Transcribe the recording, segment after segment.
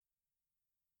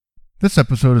This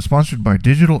episode is sponsored by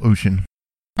DigitalOcean.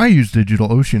 I use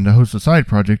DigitalOcean to host a side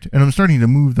project, and I'm starting to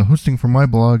move the hosting for my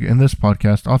blog and this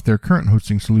podcast off their current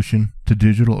hosting solution to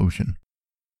DigitalOcean.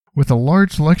 With a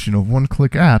large selection of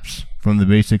one-click apps, from the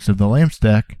basics of the LAMP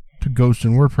stack, to Ghost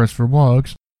and WordPress for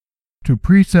blogs, to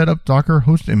pre-set up Docker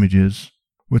host images,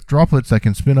 with droplets that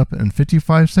can spin up in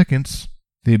 55 seconds,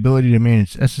 the ability to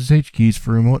manage SSH keys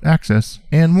for remote access,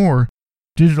 and more,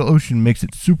 DigitalOcean makes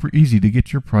it super easy to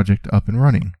get your project up and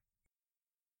running.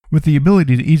 With the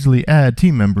ability to easily add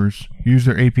team members, use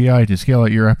their API to scale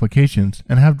out your applications,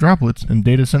 and have droplets in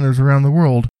data centers around the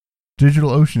world,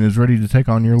 DigitalOcean is ready to take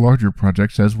on your larger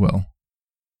projects as well.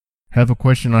 Have a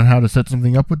question on how to set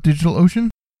something up with DigitalOcean?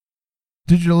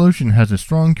 DigitalOcean has a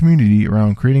strong community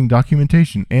around creating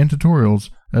documentation and tutorials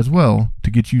as well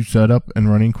to get you set up and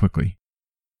running quickly.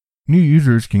 New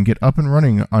users can get up and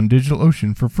running on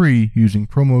DigitalOcean for free using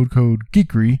promo code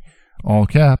GEEKRY, all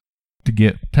cap, to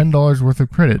get $10 worth of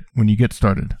credit when you get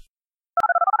started.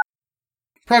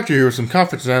 Proctor here with some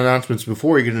conference announcements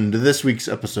before we get into this week's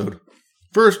episode.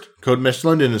 First, CodeMesh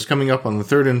London is coming up on the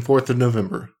 3rd and 4th of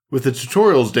November. With the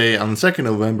Tutorials Day on the 2nd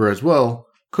of November as well,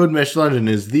 CodeMesh London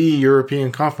is the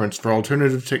European conference for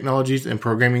alternative technologies and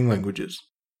programming languages.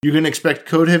 You can expect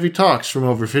code-heavy talks from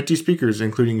over 50 speakers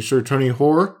including Sir Tony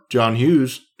Hoare, John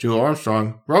Hughes, Joe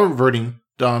Armstrong, Robert Verding,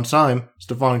 Don Syme,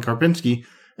 Stefan Karpinski,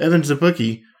 Evan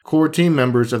Zapucki, core team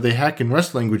members of the Hack and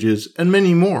Rust languages, and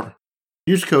many more.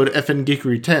 Use code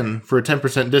FNGeekery10 for a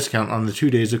 10% discount on the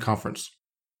 2 days of conference.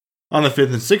 On the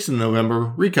 5th and 6th of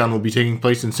November, Recon will be taking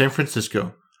place in San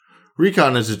Francisco.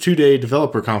 Recon is a 2-day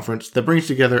developer conference that brings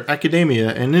together academia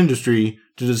and industry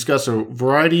to discuss a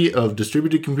variety of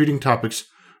distributed computing topics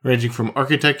ranging from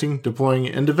architecting, deploying,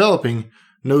 and developing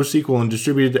NoSQL and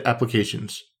distributed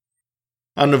applications.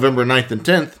 On November 9th and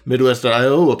 10th,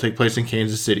 Midwest.io will take place in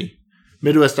Kansas City.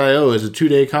 Midwest.io is a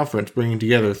 2-day conference bringing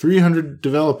together 300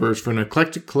 developers for an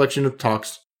eclectic collection of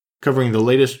talks covering the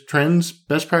latest trends,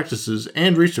 best practices,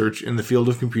 and research in the field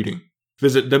of computing.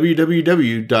 Visit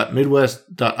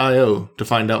www.midwest.io to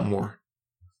find out more.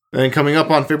 And coming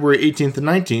up on February 18th and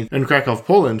 19th in Krakow,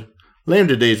 Poland,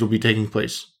 Lambda Days will be taking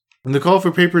place. And the call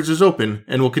for papers is open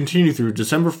and will continue through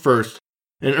December 1st,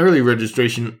 and early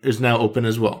registration is now open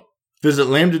as well. Visit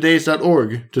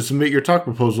lambdadays.org to submit your talk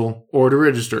proposal or to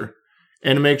register.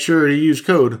 And to make sure to use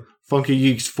code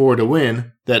FunkyGeeks4 to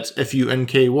win, that's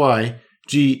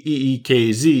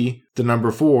FUNKYGEEKZ, the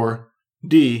number 4,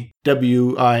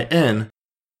 DWIN,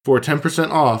 for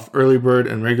 10% off early bird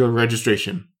and regular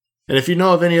registration. And if you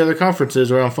know of any other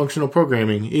conferences around functional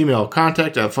programming, email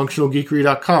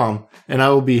contact@functionalgeekery.com and I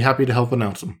will be happy to help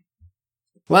announce them.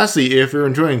 Lastly, if you're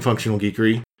enjoying Functional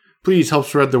Geekery, please help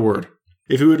spread the word.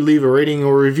 If you would leave a rating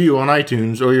or review on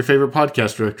iTunes or your favorite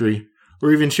podcast directory,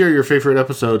 or even share your favorite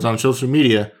episodes on social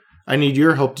media, I need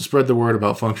your help to spread the word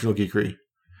about Functional Geekery.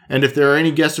 And if there are any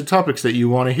guests or topics that you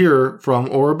want to hear from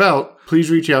or about,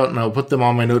 please reach out and I'll put them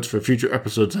on my notes for future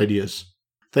episodes ideas.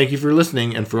 Thank you for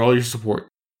listening and for all your support.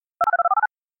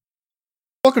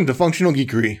 Welcome to Functional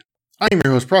Geekery. I am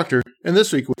your host Proctor, and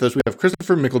this week with us we have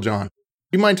Christopher Meiklejohn. Do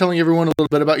you mind telling everyone a little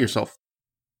bit about yourself?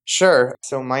 Sure.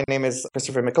 So my name is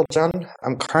Christopher Meiklejohn.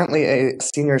 I'm currently a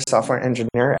senior software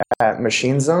engineer at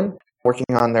Machine Zone, working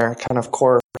on their kind of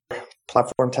core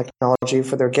platform technology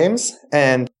for their games.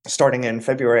 And starting in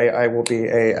February, I will be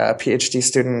a PhD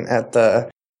student at the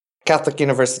Catholic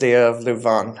University of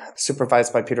Leuven,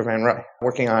 supervised by Peter Van Rooij,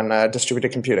 working on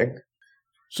distributed computing.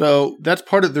 So that's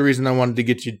part of the reason I wanted to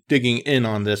get you digging in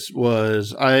on this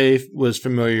was I was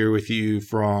familiar with you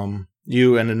from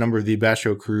you and a number of the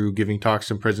Basho crew giving talks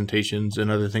and presentations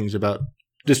and other things about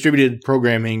distributed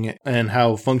programming and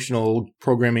how functional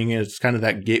programming is kind of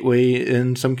that gateway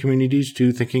in some communities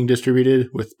to thinking distributed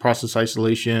with process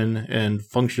isolation and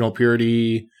functional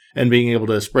purity and being able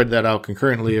to spread that out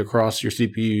concurrently across your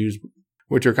CPUs,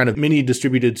 which are kind of mini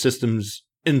distributed systems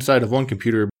inside of one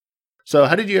computer. So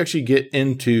how did you actually get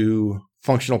into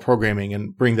functional programming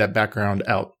and bring that background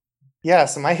out? Yeah,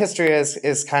 so my history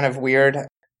is kind of weird.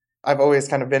 I've always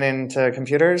kind of been into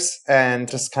computers and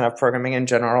just kind of programming in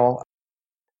general.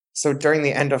 So during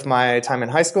the end of my time in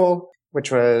high school, which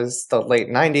was the late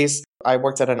 90s, I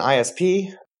worked at an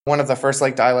ISP, one of the first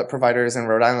dial-up providers in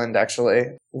Rhode Island,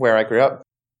 actually, where I grew up.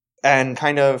 And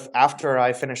kind of after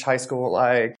I finished high school,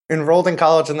 I enrolled in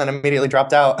college and then immediately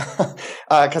dropped out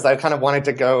because I kind of wanted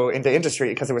to go into industry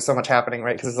because there was so much happening,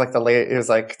 right? Because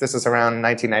this was around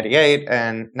 1998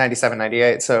 and 97,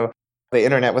 98. So the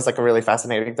internet was a really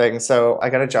fascinating thing. So I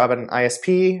got a job at an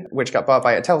ISP, which got bought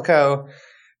by a telco.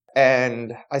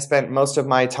 And I spent most of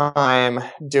my time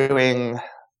doing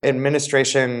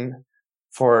administration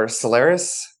for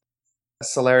Solaris,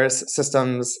 Solaris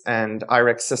Systems and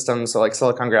IRIX Systems, so like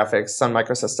Silicon Graphics, Sun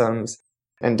Microsystems,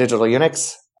 and Digital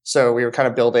Unix. So we were kind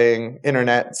of building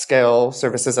internet scale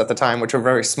services at the time, which were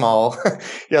very small.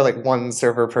 Like one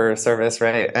server per service,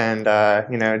 right? And,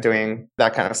 doing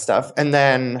that kind of stuff. And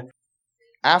then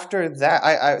after that,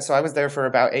 I was there for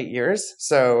about 8 years.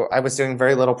 So I was doing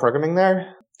very little programming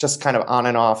there, just kind of on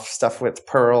and off stuff with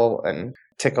Perl and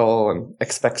Tcl and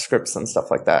expect scripts and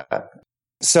stuff like that.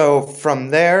 So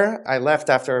from there, I left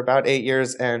after about 8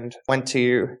 years and went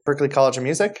to Berklee College of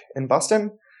Music in Boston,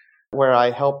 where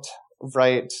I helped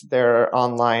write their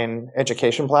online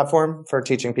education platform for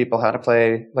teaching people how to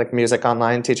play like music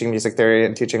online, teaching music theory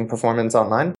and teaching performance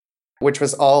online, which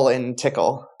was all in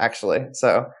Tcl, actually.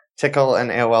 So Tcl and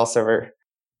AOL server.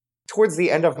 Towards the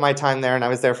end of my time there, and I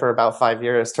was there for about 5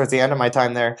 years, towards the end of my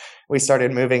time there, we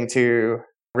started moving to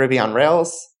Ruby on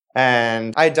Rails.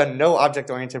 And I had done no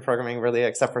object-oriented programming really,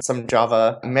 except for some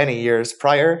Java many years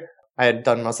prior. I had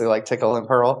done mostly like Tcl and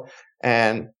Perl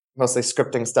and mostly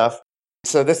scripting stuff.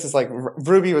 So this is like,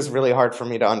 Ruby was really hard for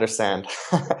me to understand.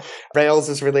 Rails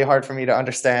was really hard for me to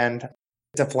understand.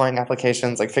 Deploying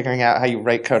applications, like figuring out how you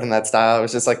write code in that style, it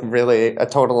was just like really a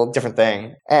total different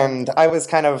thing. And I was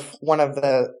kind of one of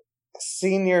the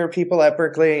senior people at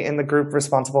Berklee in the group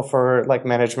responsible for like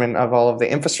management of all of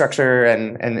the infrastructure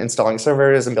and installing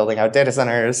servers and building out data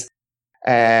centers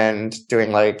and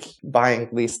doing like buying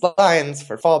leased lines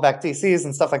for fallback DCs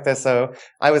and stuff like this. So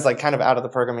I was like kind of out of the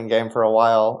programming game for a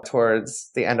while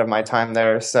towards the end of my time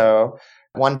there. So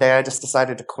one day I just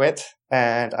decided to quit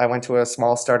and I went to a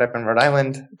small startup in Rhode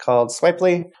Island called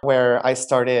Swipely, where I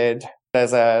started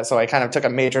so I kind of took a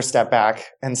major step back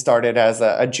and started as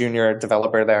a junior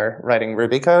developer there writing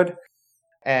Ruby code.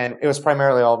 And it was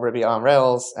primarily all Ruby on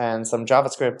Rails and some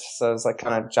JavaScript. So it was like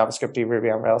kind of JavaScripty Ruby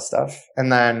on Rails stuff. And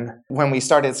then when we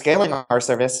started scaling our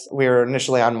service, we were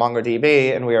initially on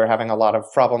MongoDB and we were having a lot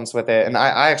of problems with it. And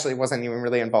I actually wasn't even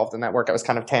really involved in that work. I was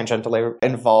kind of tangentially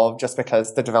involved just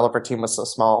because the developer team was so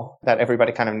small that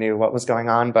everybody kind of knew what was going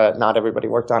on, but not everybody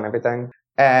worked on everything.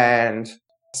 And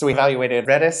so we evaluated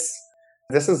Redis.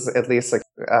 This is at least like,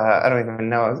 I don't even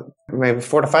know, maybe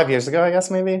 4 to 5 years ago, I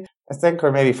guess, maybe, I think,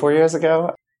 or maybe 4 years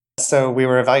ago. So we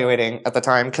were evaluating at the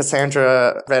time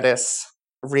Cassandra, Redis,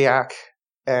 Riak,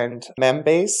 and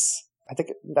Membase. I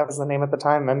think that was the name at the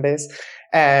time, Membase.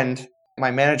 And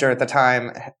my manager at the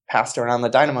time passed around the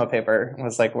Dynamo paper and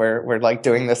was like, we're like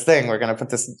doing this thing. We're going to put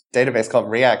this database called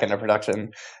Riak into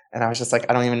production. And I was just like,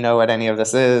 I don't even know what any of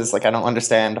this is. Like, I don't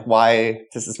understand why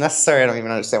this is necessary. I don't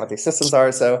even understand what these systems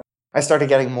are. So I started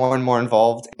getting more and more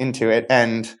involved into it.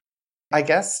 And I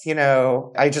guess,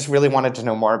 I just really wanted to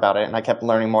know more about it and I kept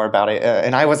learning more about it.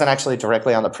 And I wasn't actually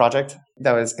directly on the project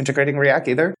that was integrating Riak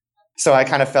either. So I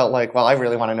kind of felt like, well, I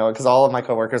really want to know it because all of my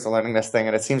coworkers are learning this thing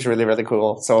and it seems really, really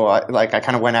cool. So I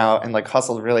kind of went out and like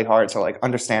hustled really hard to like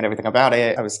understand everything about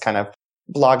it. I was kind of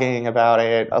blogging about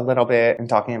it a little bit and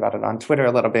talking about it on Twitter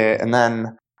a little bit. And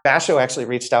then Basho actually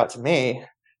reached out to me,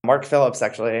 Mark Phillips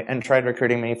actually, and tried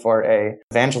recruiting me for a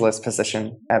evangelist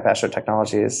position at Basho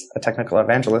Technologies, a technical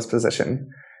evangelist position.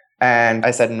 And I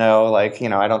said, no, I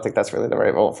don't think that's really the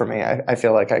right role for me. I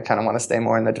feel like I kind of want to stay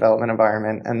more in the development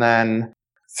environment. And then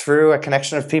through a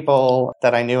connection of people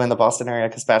that I knew in the Boston area,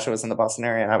 because Basho was in the Boston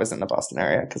area and I was in the Boston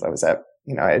area because I was I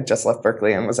had just left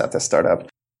Berklee and was at this startup.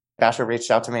 Basho reached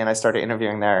out to me and I started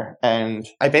interviewing there. And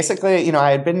I basically,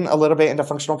 I had been a little bit into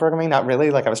functional programming, not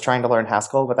really. Like I was trying to learn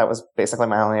Haskell, but that was basically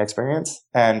my only experience.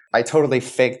 And I totally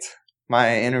faked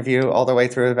my interview all the way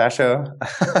through Basho.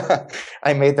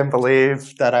 I made them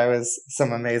believe that I was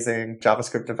some amazing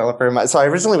JavaScript developer. So I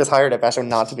originally was hired at Basho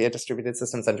not to be a distributed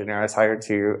systems engineer. I was hired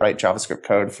to write JavaScript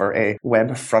code for a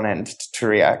web front end to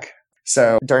Riak.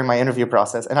 So during my interview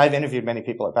process, and I've interviewed many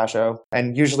people at Basho,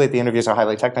 and usually the interviews are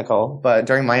highly technical, but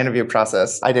during my interview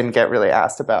process, I didn't get really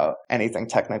asked about anything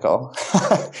technical.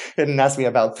 It didn't ask me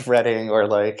about threading or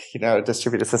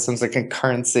distributed systems or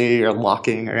concurrency or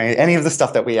locking or any of the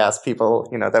stuff that we ask people,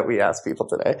 that we ask people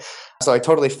today. So I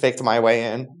totally faked my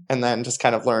way in and then just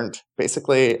kind of learned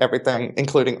basically everything,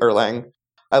 including Erlang.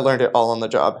 I learned it all on the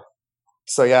job.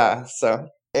 So yeah,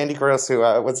 Andy Gross, who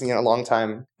was a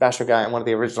longtime Basho guy and one of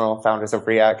the original founders of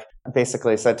Riak,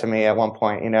 basically said to me at one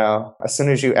point, as soon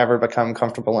as you ever become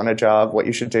comfortable in a job, what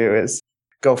you should do is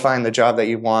go find the job that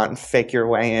you want, fake your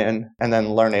way in, and then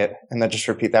learn it, and then just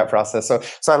repeat that process. So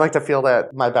I like to feel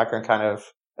that my background kind of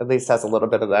at least has a little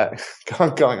bit of that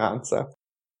going on. So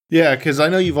yeah, because I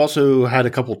know you've also had a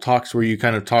couple talks where you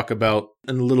kind of talk about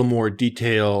in a little more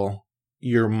detail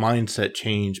your mindset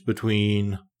change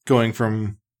between going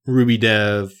from Ruby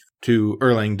dev to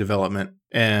Erlang development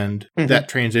and that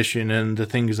transition and the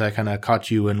things that kind of caught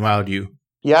you and wowed you.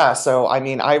 Yeah, so I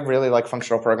mean, I really like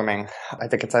functional programming. I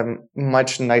think it's a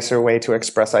much nicer way to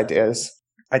express ideas.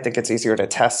 I think it's easier to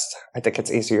test. I think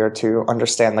it's easier to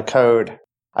understand the code.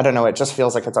 I don't know, it just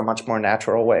feels like it's a much more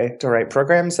natural way to write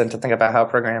programs and to think about how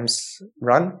programs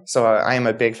run. So I am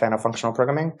a big fan of functional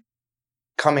programming.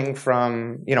 Coming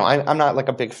from, I'm not like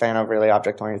a big fan of really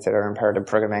object-oriented or imperative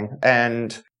programming.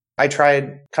 And I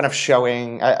tried kind of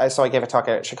showing, so I gave a talk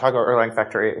at Chicago Erlang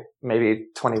Factory, maybe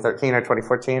 2013 or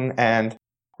 2014, and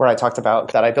where I talked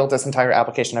about that I built this entire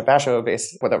application at Basho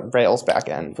based with a Rails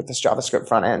backend with this JavaScript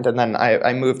front end. And then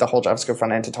I moved the whole JavaScript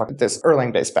front end to talk this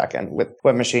Erlang based backend with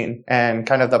Web Machine. And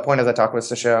kind of the point of the talk was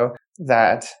to show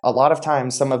that a lot of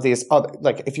times some of these,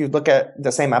 like if you look at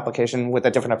the same application with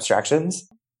the different abstractions,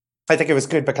 I think it was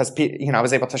good because, I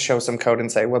was able to show some code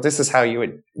and say, well, this is how you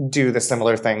would do the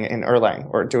similar thing in Erlang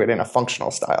or do it in a functional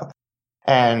style.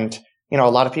 And a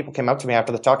lot of people came up to me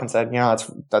after the talk and said,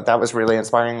 that was really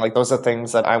inspiring. Like, those are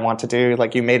things that I want to do.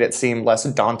 Like, you made it seem less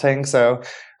daunting. So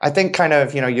I think kind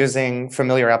of, using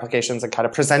familiar applications and kind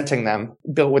of presenting them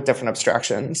built with different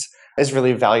abstractions is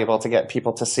really valuable to get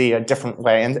people to see a different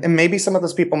way. And maybe some of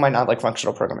those people might not like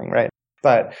functional programming, right?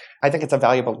 But I think it's a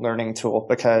valuable learning tool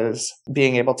because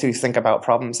being able to think about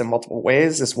problems in multiple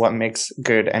ways is what makes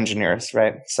good engineers,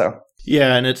 right? So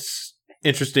yeah, and it's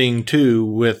interesting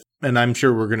too and I'm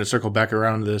sure we're going to circle back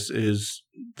around this, is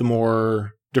the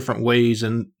more different ways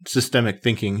and systemic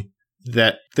thinking,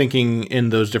 that thinking in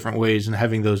those different ways and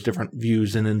having those different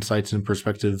views and insights and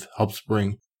perspective helps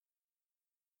bring.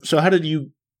 So how did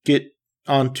you get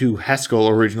onto Haskell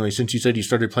originally, since you said you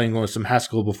started playing with some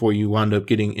Haskell before you wound up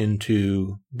getting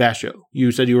into Basho?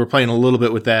 You said you were playing a little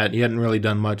bit with that. You hadn't really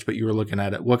done much, but you were looking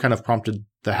at it. What kind of prompted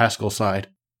the Haskell side?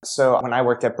 So when I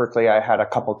worked at Berkeley, I had a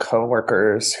couple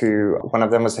coworkers who, one of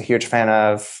them was a huge fan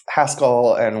of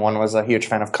Haskell and one was a huge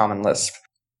fan of Common Lisp.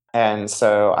 And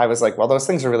so I was like, well, those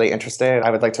things are really interesting.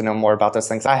 I would like to know more about those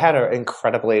things. I had an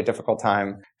incredibly difficult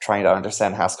time trying to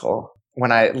understand Haskell.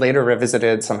 When I later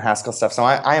revisited some Haskell stuff, so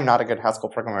I am not a good Haskell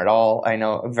programmer at all. I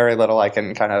know very little. I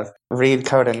can kind of read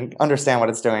code and understand what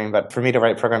it's doing. But for me to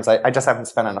write programs, I just haven't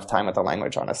spent enough time with the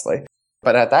language, honestly.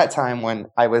 But at that time, when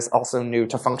I was also new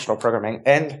to functional programming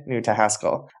and new to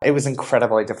Haskell, it was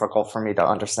incredibly difficult for me to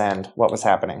understand what was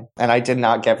happening. And I did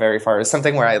not get very far. It was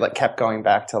something where I kept going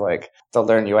back to the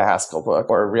Learn You a Haskell book,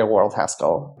 or Real World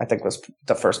Haskell, I think was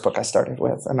the first book I started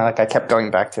with. And I kept going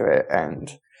back to it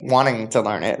and wanting to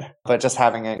learn it, but just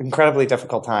having an incredibly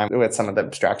difficult time with some of the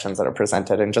abstractions that are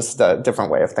presented and just a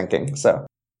different way of thinking. So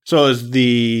is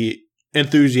the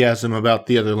enthusiasm about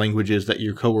the other languages that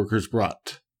your coworkers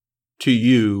brought to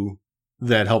you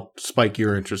that helped spike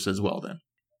your interest as well then?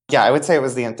 Yeah, I would say it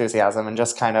was the enthusiasm and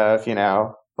just kind of,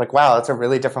 wow, it's a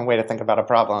really different way to think about a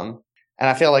problem. And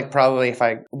I feel like probably if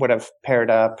I would have paired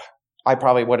up, I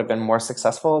probably would have been more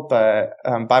successful, but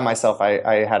by myself,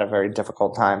 I had a very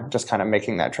difficult time just kind of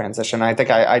making that transition. I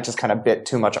think I just kind of bit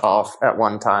too much off at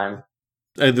one time.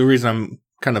 The reason I'm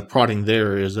kind of prodding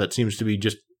there is that seems to be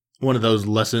just one of those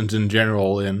lessons in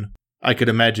general, and I could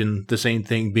imagine the same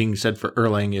thing being said for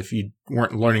Erlang if you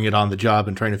weren't learning it on the job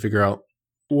and trying to figure out,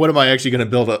 what am I actually going to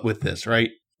build up with this,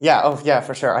 right? Yeah. Oh, yeah,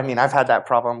 for sure. I mean, I've had that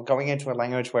problem going into a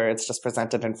language where it's just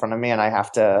presented in front of me and I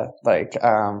have to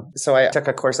so I took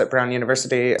a course at Brown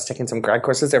University. I was taking some grad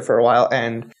courses there for a while.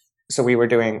 And so we were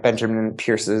doing Benjamin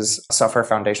Pierce's Software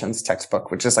Foundations textbook,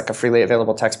 which is a freely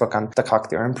available textbook on the Coq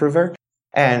theorem prover.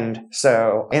 And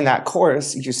so in that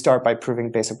course, you start by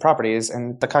proving basic properties,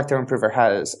 and the Coq theorem prover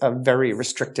has a very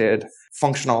restricted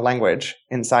functional language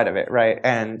inside of it, right?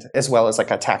 And as well as a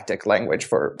tactic language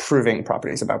for proving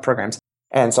properties about programs.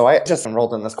 And so I just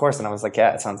enrolled in this course and I was like,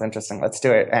 yeah, it sounds interesting. Let's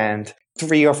do it. And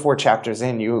 3 or 4 chapters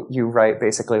in, you write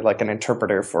basically an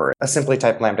interpreter for a simply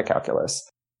typed lambda calculus.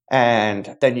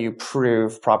 And then you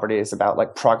prove properties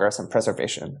about progress and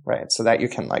preservation, right? So that you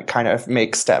can kind of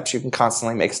make steps. You can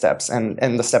constantly make steps. And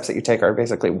the steps that you take are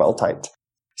basically well typed.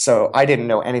 So I didn't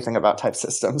know anything about type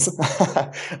systems.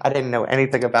 I didn't know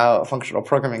anything about functional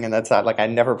programming. And that's that. I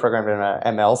never programmed in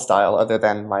an ML style other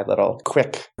than my little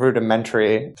quick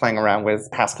rudimentary playing around with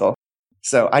Haskell.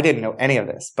 So I didn't know any of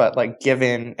this, but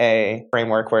given a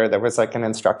framework where there was an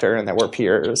instructor and there were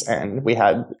peers, and we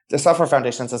had the Software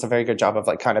Foundations does a very good job of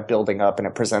kind of building up, and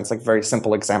it presents very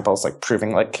simple examples,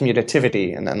 proving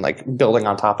commutativity and then building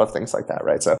on top of things like that,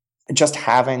 right? So just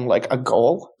having a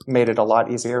goal made it a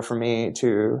lot easier for me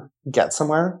to get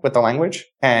somewhere with the language.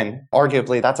 And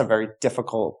arguably that's a very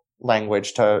difficult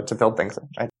language to build things in,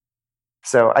 right?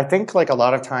 So I think a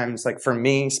lot of times, for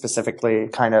me specifically,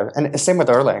 kind of, and same with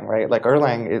Erlang, right?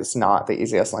 Erlang is not the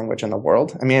easiest language in the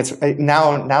world. I mean, it's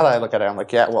now that I look at it, I'm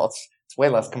yeah, well, it's It's way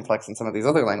less complex than some of these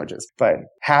other languages. But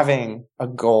having a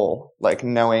goal, like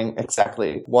knowing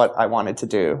exactly what I wanted to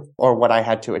do or what I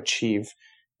had to achieve,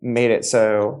 made it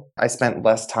so I spent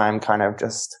less time kind of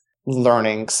just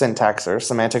learning syntax or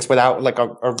semantics without like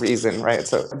a reason, right?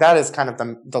 So that is kind of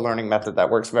the learning method that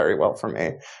works very well for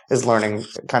me, is learning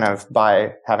kind of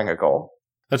by having a goal.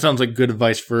 That sounds like good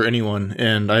advice for anyone.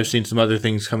 And I've seen some other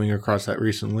things coming across that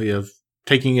recently of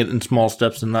taking it in small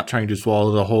steps and not trying to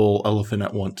swallow the whole elephant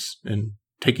at once and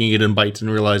taking it in bites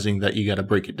and realizing that you got to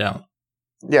break it down.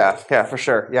 Yeah, for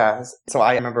sure. Yeah. So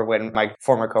I remember when my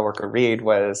former coworker Reed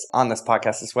was on this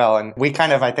podcast as well. And we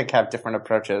kind of, I think, have different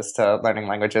approaches to learning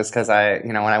languages because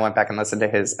when I went back and listened to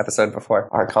his episode before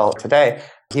our call today,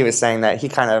 he was saying that he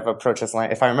kind of approaches,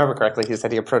 if I remember correctly, he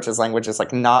said he approaches languages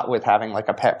like not with having like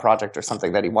a pet project or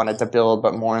something that he wanted to build,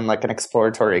 but more in like an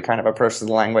exploratory kind of approach to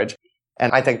the language.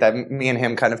 And I think that me and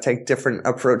him kind of take different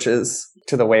approaches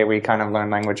to the way we kind of learn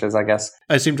languages, I guess.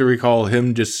 I seem to recall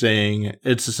him just saying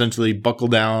it's essentially buckle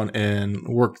down and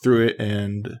work through it.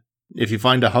 And if you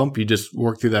find a hump, you just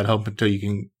work through that hump until you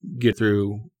can get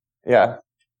through. Yeah.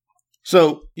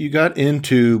 So you got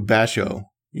into Basho.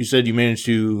 You said you managed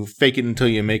to fake it until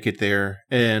you make it there.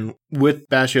 And with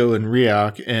Basho and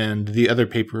Riak and the other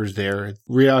papers there,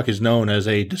 Riak is known as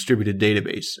a distributed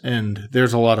database. And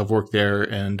there's a lot of work there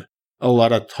and a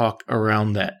lot of talk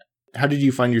around that. How did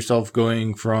you find yourself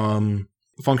going from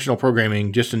functional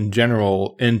programming just in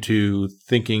general into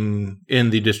thinking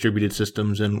in the distributed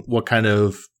systems, and what kind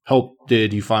of help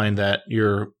did you find that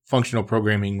your functional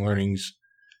programming learnings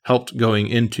helped going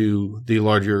into the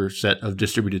larger set of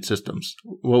distributed systems?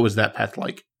 What was that path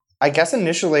like? I guess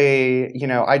initially,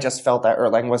 I just felt that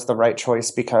Erlang was the right choice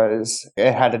because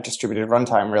it had a distributed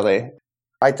runtime, really.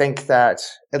 I think that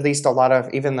at least a lot of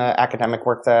even the academic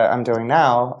work that I'm doing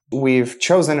now, we've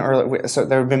chosen Erlang. So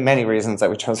there have been many reasons that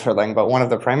we chose Erlang, but one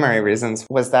of the primary reasons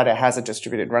was that it has a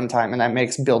distributed runtime, and that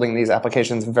makes building these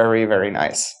applications very, very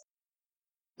nice.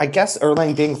 I guess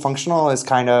Erlang being functional is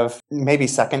kind of maybe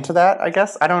second to that, I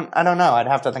guess. I don't know. I'd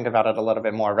have to think about it a little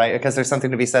bit more, right? Because there's something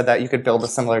to be said that you could build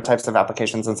similar types of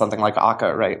applications in something like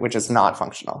Akka, right? Which is not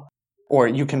functional. Or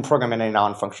you can program in a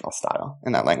non-functional style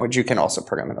in that language. You can also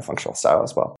program in a functional style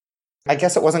as well. I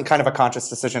guess it wasn't kind of a conscious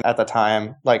decision at the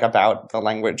time, like about the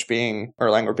language being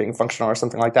Erlang or being functional or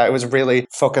something like that. It was really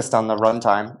focused on the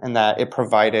runtime and that it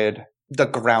provided the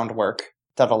groundwork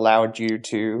that allowed you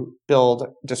to build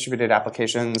distributed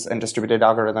applications and distributed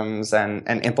algorithms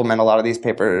and implement a lot of these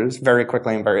papers very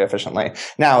quickly and very efficiently.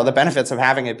 Now, the benefits of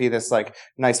having it be this like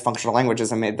nice functional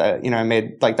languages and made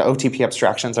like the OTP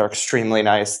abstractions are extremely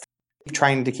nice.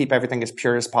 Trying to keep everything as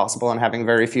pure as possible and having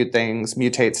very few things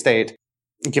mutate state,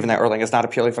 given that Erlang is not a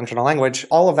purely functional language,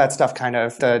 all of that stuff kind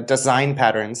of the design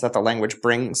patterns that the language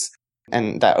brings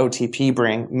and that OTP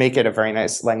bring make it a very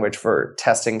nice language for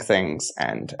testing things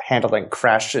and handling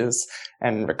crashes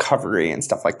and recovery and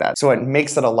stuff like that. So it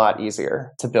makes it a lot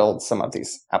easier to build some of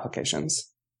these applications.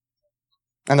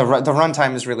 And the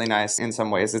runtime is really nice in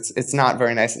some ways. It's not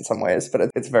very nice in some ways, but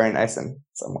it's very nice in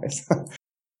some ways.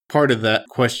 Part of that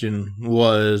question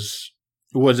was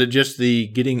it just the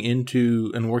getting into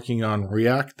and working on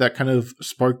Riak that kind of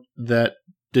sparked that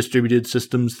distributed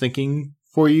systems thinking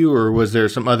for you? Or was there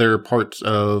some other parts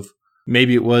of,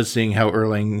 maybe it was seeing how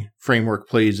Erlang framework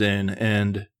plays in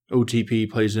and OTP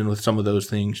plays in with some of those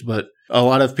things, but a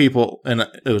lot of people, and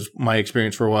it was my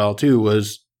experience for a while too,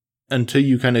 was until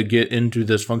you kind of get into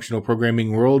this functional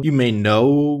programming world, you may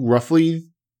know roughly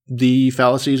the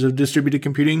fallacies of distributed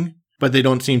computing, but they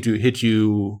don't seem to hit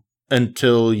you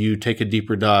until you take a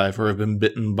deeper dive or have been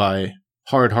bitten by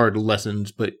hard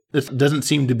lessons. But this doesn't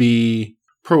seem to be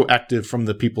proactive from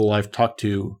the people I've talked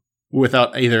to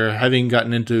without either having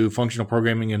gotten into functional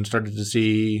programming and started to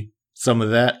see some of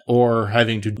that, or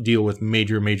having to deal with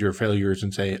major failures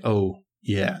and say, oh,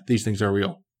 yeah, these things are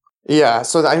real. Yeah.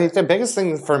 So I mean, the biggest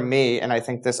thing for me, and I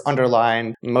think this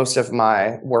underlined most of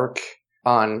my work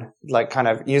on like kind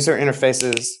of user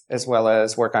interfaces as well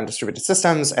as work on distributed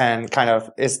systems, and kind of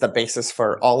is the basis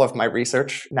for all of my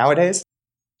research nowadays,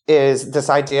 is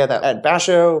this idea that at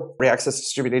Basho, Riak's a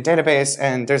distributed database,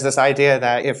 and there's this idea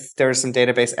that if there's some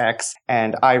database X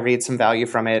and I read some value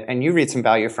from it and you read some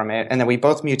value from it, and then we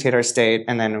both mutate our state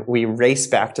and then we race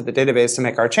back to the database to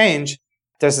make our change,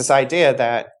 there's this idea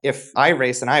that if I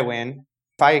race and I win,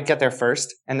 if I get there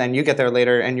first and then you get there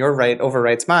later and your right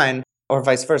overwrites mine, or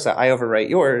vice versa, I overwrite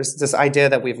yours, this idea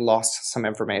that we've lost some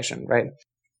information, right?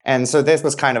 And so this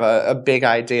was kind of a big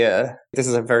idea. This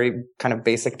is a very kind of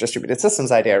basic distributed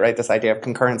systems idea, right? This idea of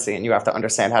concurrency, and you have to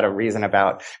understand how to reason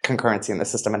about concurrency in the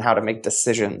system and how to make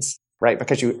decisions, right?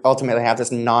 Because you ultimately have this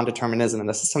non-determinism in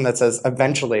the system that says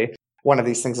eventually one of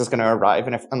these things is going to arrive.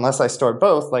 And unless I store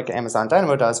both, like Amazon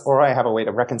Dynamo does, or I have a way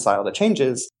to reconcile the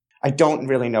changes, I don't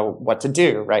really know what to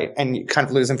do, right? And you kind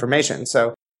of lose information.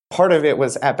 So part of it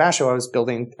was at Basho, I was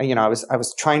building, I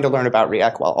was trying to learn about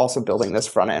React while also building this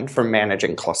front end for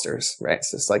managing clusters, right?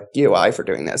 So it's like UI for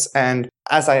doing this. And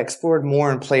as I explored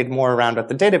more and played more around with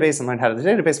the database and learned how the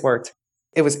database worked,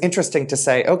 it was interesting to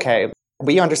say, okay,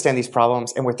 we understand these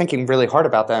problems and we're thinking really hard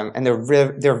about them, and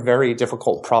they're very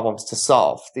difficult problems to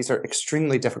solve. These are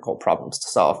extremely difficult problems to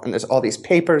solve. And there's all these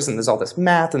papers and there's all this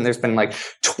math, and there's been like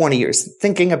 20 years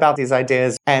thinking about these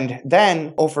ideas. And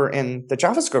then over in the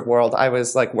JavaScript world, I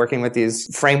was like working with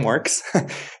these frameworks,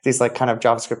 these like kind of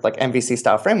JavaScript like MVC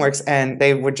style frameworks, and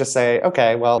they would just say,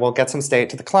 okay, well, we'll get some state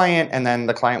to the client, and then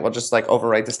the client will just like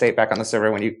overwrite the state back on the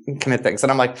server when you commit things.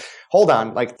 And I'm like, hold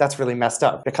on, like that's really messed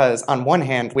up, because on one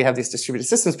hand, we have these distributed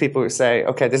systems people who say,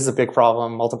 okay, this is a big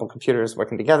problem, multiple computers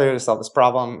working together to solve this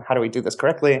problem. How do we do this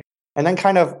correctly? And then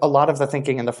kind of a lot of the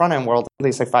thinking in the front end world, at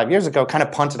least like 5 years ago, kind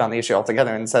of punted on the issue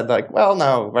altogether and said like, well,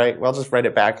 no, right? We'll just write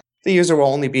it back. The user will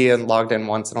only be logged in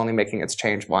once and only making its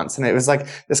change once. And it was like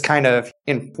this kind of,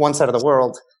 in one side of the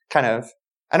world, kind of,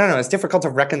 I don't know, it's difficult to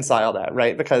reconcile that,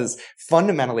 right? Because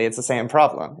fundamentally it's the same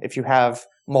problem. If you have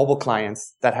mobile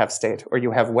clients that have state, or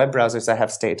you have web browsers that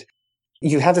have state,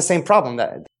 you have the same problem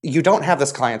that you don't have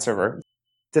this client server.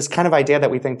 This kind of idea that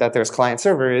we think that there's client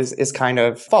server is kind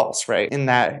of false, right? In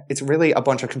that it's really a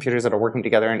bunch of computers that are working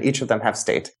together and each of them have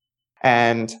state.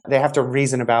 And they have to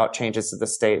reason about changes to the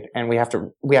state. And we have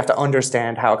to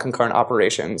understand how concurrent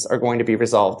operations are going to be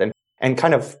resolved, and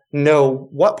kind of know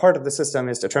what part of the system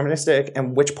is deterministic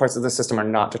and which parts of the system are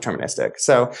not deterministic.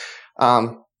 So,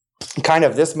 kind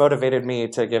of this motivated me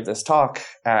to give this talk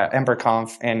at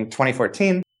EmberConf in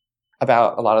 2014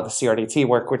 about a lot of the CRDT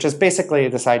work, which is basically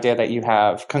this idea that you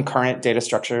have concurrent data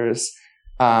structures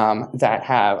that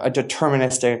have a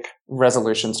deterministic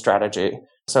resolution strategy.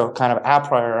 So kind of a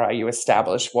priori, you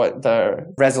establish what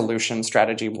the resolution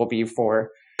strategy will be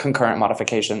for concurrent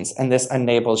modifications. And this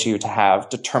enables you to have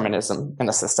determinism in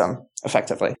the system,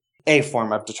 effectively, a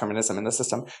form of determinism in the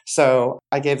system. So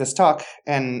I gave this talk,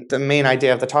 and the main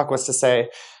idea of the talk was to say,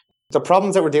 the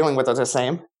problems that we're dealing with are the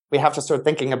same. We have to start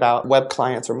thinking about web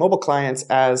clients or mobile clients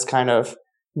as kind of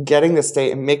getting the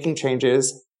state and making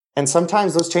changes. And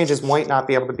sometimes those changes might not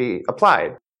be able to be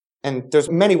applied. And there's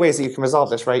many ways that you can resolve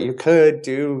this, right? You could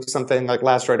do something like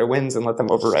last writer wins and let them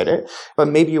overwrite it. But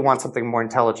maybe you want something more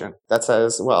intelligent that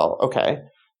says, well, okay,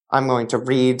 I'm going to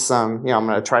read some, I'm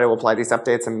going to try to apply these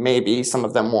updates, and maybe some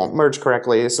of them won't merge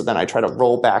correctly. So then I try to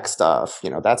roll back stuff.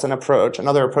 That's an approach.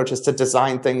 Another approach is to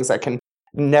design things that can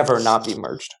never not be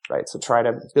merged, right? So try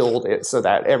to build it so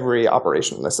that every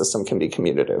operation in the system can be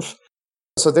commutative.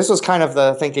 So this was kind of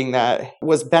the thinking that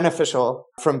was beneficial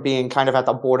from being kind of at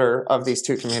the border of these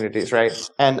two communities, right?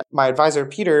 And my advisor,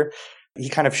 Peter, he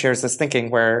kind of shares this thinking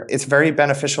where it's very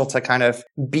beneficial to kind of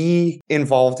be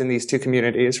involved in these two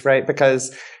communities, right?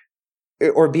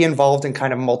 Or be involved in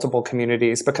kind of multiple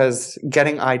communities, because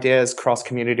getting ideas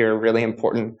cross-community are really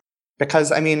important.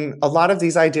 Because, a lot of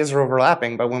these ideas are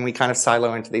overlapping, but when we kind of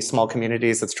silo into these small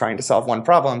communities that's trying to solve one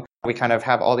problem, we kind of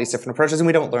have all these different approaches and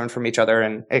we don't learn from each other,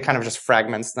 and it kind of just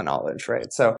fragments the knowledge,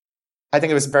 right? So I think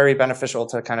it was very beneficial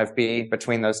to kind of be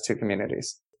between those two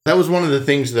communities. That was one of the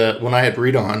things that when I had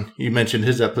Reed on, you mentioned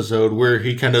his episode where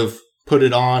he kind of put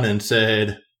it on and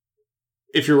said,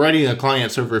 if you're writing a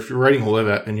client server, if you're writing a web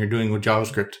app and you're doing with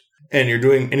JavaScript and you're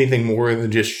doing anything more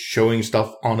than just showing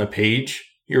stuff on a page,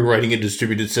 you're writing a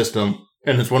distributed system.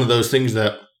 And it's one of those things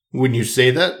that when you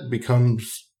say that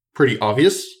becomes pretty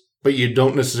obvious, but you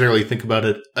don't necessarily think about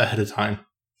it ahead of time.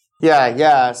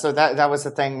 Yeah. So that was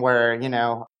the thing where,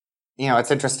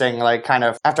 it's interesting, like kind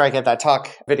of after I gave that talk,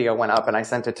 video went up and I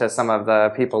sent it to some of the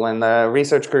people in the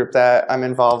research group that I'm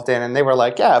involved in. And they were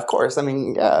like, yeah, of course.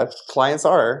 Clients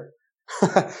are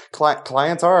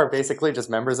clients are basically just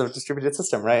members of a distributed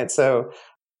system, right? So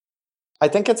I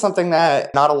think it's something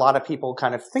that not a lot of people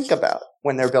kind of think about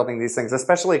when they're building these things,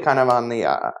 especially kind of on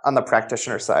the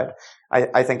practitioner side.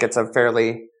 I think it's a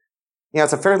fairly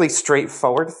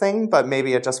straightforward thing, but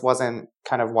maybe it just wasn't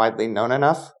kind of widely known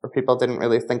enough, or people didn't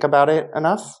really think about it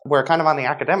enough. Where kind of on the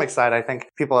academic side, I think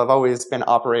people have always been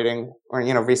operating, or,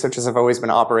 researchers have always been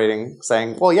operating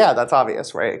saying, well, yeah, that's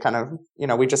obvious, right? Kind of,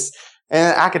 we just, in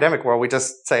the academic world, we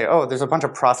just say, oh, there's a bunch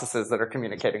of processes that are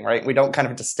communicating, right? We don't kind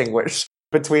of distinguish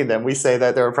between them. We say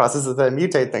that there are processes that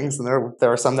mutate things and there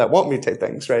are some that won't mutate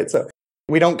things, right? So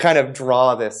we don't kind of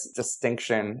draw this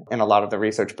distinction in a lot of the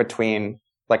research between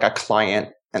like a client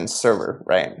and server,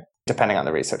 right? Depending on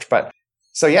the research. But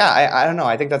so yeah, I don't know.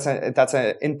 I think that's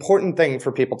an important thing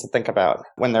for people to think about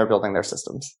when they're building their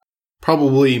systems.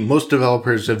 probably most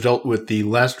developers have dealt with the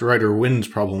last writer wins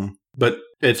problem, but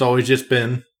it's always just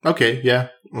been, okay, yeah,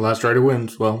 last writer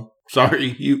wins. Well,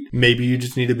 sorry, maybe you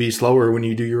just need to be slower when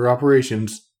you do your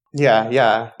operations.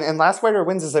 Yeah. And last writer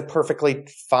wins is a perfectly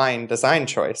fine design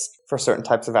choice for certain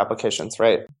types of applications,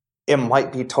 right? It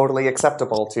might be totally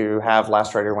acceptable to have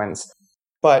last writer wins.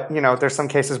 But, there's some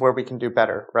cases where we can do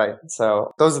better, right?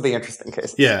 So those are the interesting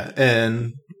cases. Yeah,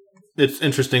 and it's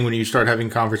interesting when you start having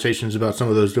conversations about some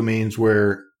of those domains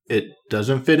where it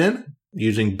doesn't fit in.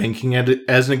 Using banking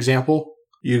as an example,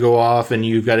 you go off and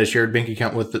you've got a shared bank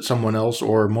account with someone else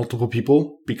or multiple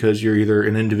people because you're either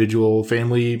an individual,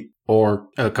 family, or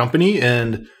a company,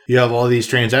 and you have all these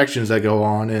transactions that go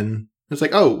on, and it's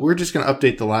like, oh, we're just going to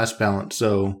update the last balance.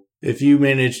 So if you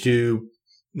manage to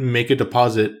make a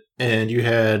deposit and you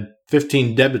had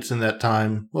 15 debits in that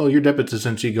time, well, your debits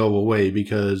essentially go away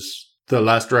because the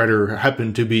last writer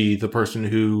happened to be the person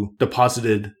who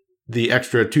deposited the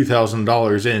extra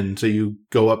 $2,000 in. So you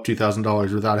go up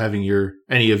 $2,000 without having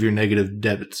any of your negative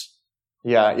debits.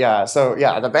 Yeah. So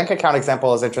the bank account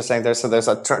example is interesting. There's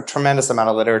a tremendous amount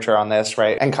of literature on this,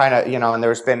 right? And kind of, and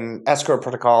there's been escrow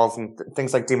protocols and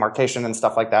things like demarcation and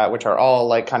stuff like that, which are all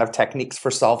like kind of techniques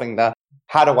for solving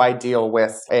how do I deal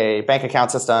with a bank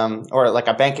account system or like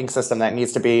a banking system that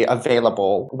needs to be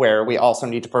available where we also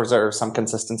need to preserve some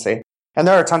consistency. And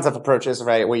there are tons of approaches,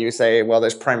 right, where you say, well,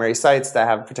 there's primary sites that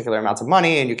have particular amounts of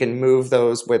money and you can move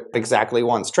those with exactly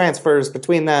once transfers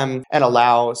between them and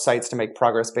allow sites to make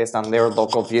progress based on their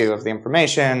local view of the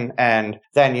information. And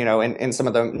then, in some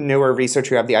of the newer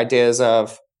research, you have the ideas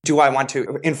of, do I want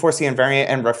to enforce the invariant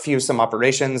and refuse some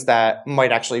operations that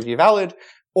might actually be valid?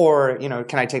 Or,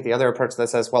 can I take the other approach that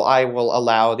says, well, I will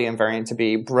allow the invariant to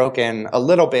be broken a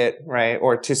little bit, right,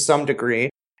 or to some degree,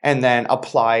 and then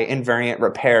apply invariant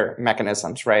repair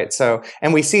mechanisms, right? So,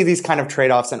 and we see these kind of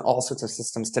trade-offs in all sorts of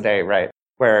systems today, right?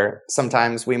 Where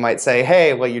sometimes we might say,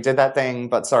 hey, well, you did that thing,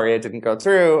 but sorry, it didn't go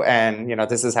through. And,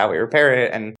 this is how we repair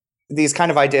it. And these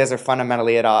kind of ideas are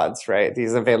fundamentally at odds, right?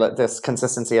 This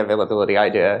consistency availability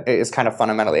idea is kind of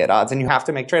fundamentally at odds. And you have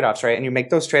to make trade-offs, right? And you make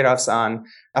those trade-offs on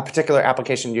a particular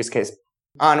application use case.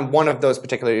 On one of those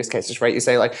particular use cases, right? You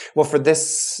say like, well, for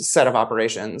this set of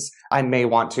operations, I may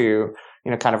want to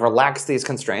kind of relax these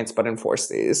constraints, but enforce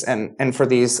these. And for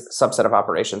these subset of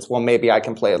operations, well, maybe I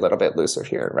can play a little bit looser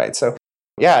here, right? So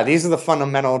yeah, these are the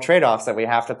fundamental trade-offs that we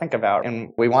have to think about. And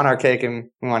we want our cake and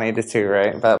we want to eat it too,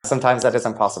 right? But sometimes that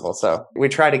isn't possible. So we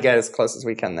try to get as close as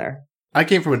we can there. I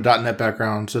came from a .NET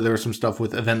background, so there was some stuff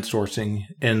with event sourcing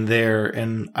in there.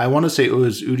 And I want to say it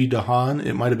was Udi Dahan.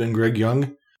 It might have been Greg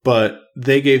Young. But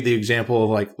they gave the example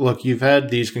of like, look, you've had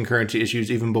these concurrency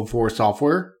issues even before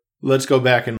software. Let's go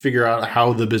back and figure out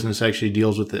how the business actually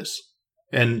deals with this.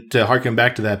 And to harken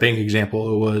back to that bank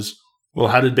example, it was, well,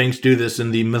 how did banks do this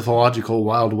in the mythological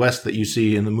Wild West that you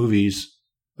see in the movies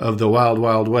of the wild,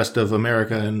 wild west of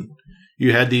America? And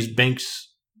you had these banks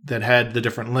that had the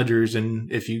different ledgers,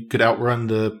 and if you could outrun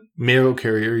the mail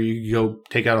carrier, you could go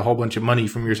take out a whole bunch of money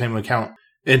from your same account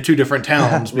in two different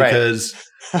towns because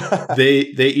they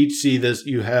each see this.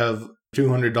 You have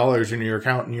 $200 in your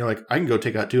account, and you're like, I can go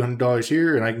take out $200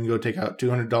 here, and I can go take out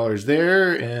 $200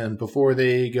 there, and before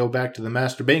they go back to the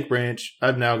master bank branch,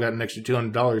 I've now got an extra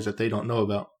 $200 that they don't know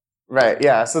about. Right.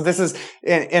 Yeah. So this is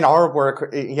in our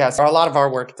work. Yes. A lot of our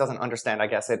work doesn't understand, I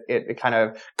guess it kind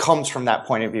of comes from that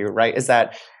point of view, right? Is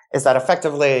that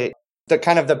effectively the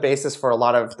kind of the basis for a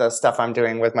lot of the stuff I'm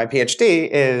doing with my PhD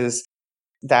is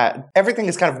that everything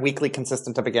is kind of weakly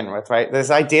consistent to begin with, right? This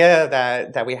idea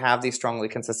that we have these strongly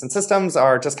consistent systems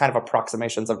are just kind of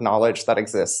approximations of knowledge that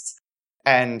exists.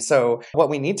 And so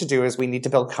what we need to do is we need to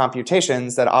build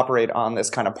computations that operate on this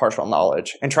kind of partial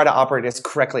knowledge and try to operate as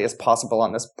correctly as possible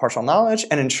on this partial knowledge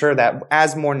and ensure that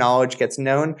as more knowledge gets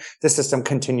known, the system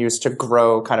continues to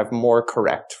grow kind of more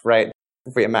correct, right?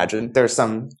 If we imagine there's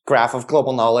some graph of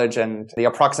global knowledge and the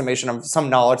approximation of some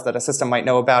knowledge that a system might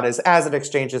know about is as it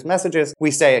exchanges messages,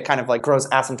 we say it kind of like grows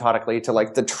asymptotically to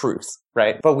like the truth,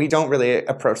 right? But we don't really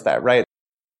approach that, right?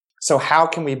 So how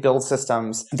can we build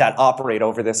systems that operate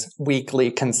over this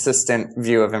weakly consistent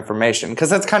view of information?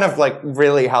 Because that's kind of like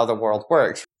really how the world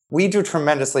works. We do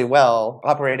tremendously well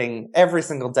operating every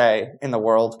single day in the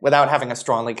world without having a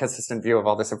strongly consistent view of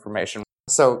all this information.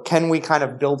 So can we kind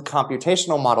of build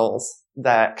computational models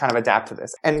that kind of adapt to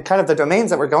this? And kind of the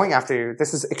domains that we're going after,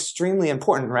 this is extremely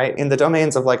important, right? In the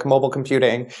domains of like mobile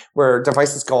computing, where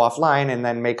devices go offline and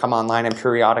then may come online and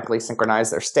periodically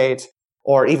synchronize their state.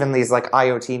 Or even these like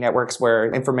IoT networks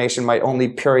where information might only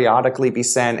periodically be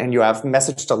sent and you have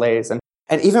message delays. And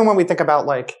even when we think about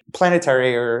like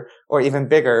planetary or even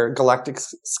bigger galactic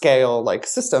scale like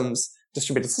systems,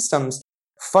 distributed systems,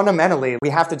 fundamentally, we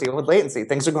have to deal with latency.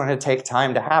 Things are going to take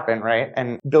time to happen, right?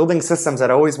 And building systems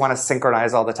that always want to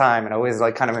synchronize all the time and always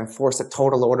like kind of enforce a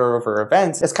total order over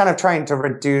events is kind of trying to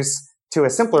reduce to a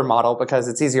simpler model because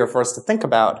it's easier for us to think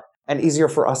about and easier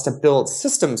for us to build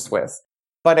systems with.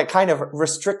 But it kind of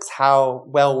restricts how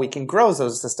well we can grow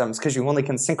those systems because you only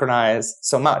can synchronize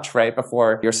so much, right?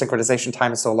 Before your synchronization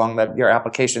time is so long that your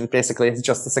application basically is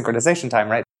just the synchronization time,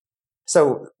 right?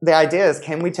 So the idea is,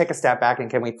 can we take a step back and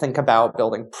can we think about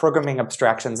building programming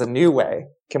abstractions a new way?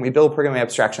 Can we build programming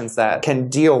abstractions that can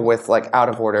deal with like out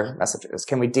of order messages?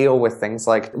 Can we deal with things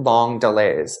like long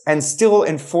delays and still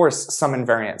enforce some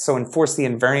invariance? So enforce the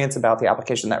invariance about the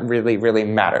application that really, really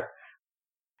matter.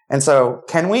 And so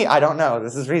can we? I don't know.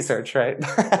 This is research, right?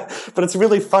 But it's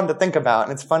really fun to think about.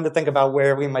 And it's fun to think about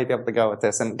where we might be able to go with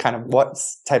this and kind of what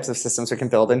types of systems we can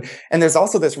build. And there's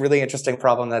also this really interesting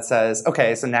problem that says,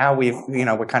 okay, so now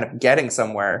we're kind of getting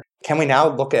somewhere. Can we now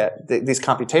look at these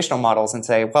computational models and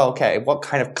say, well, okay, what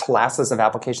kind of classes of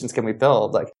applications can we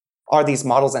build? Like, are these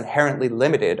models inherently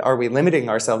limited? Are we limiting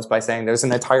ourselves by saying there's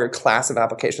an entire class of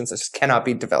applications that just cannot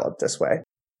be developed this way?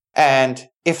 And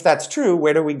if that's true,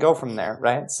 where do we go from there,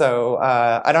 right? So,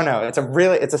 I don't know.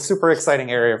 It's a super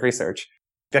exciting area of research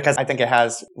because I think it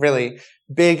has really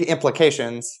big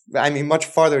implications. I mean, much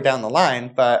farther down the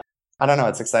line, but I don't know.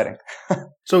 It's exciting.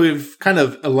 So we've kind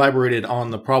of elaborated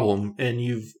on the problem and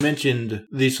you've mentioned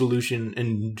the solution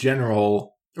in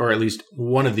general, or at least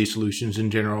one of these solutions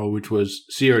in general, which was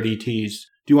CRDTs.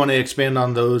 Do you want to expand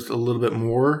on those a little bit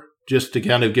more just to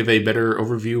kind of give a better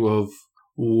overview of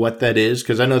what that is?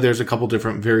 Because I know there's a couple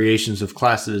different variations of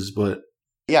classes, but...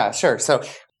 Yeah, sure.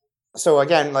 So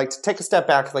again, like to take a step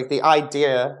back, like the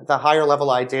higher level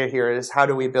idea here is how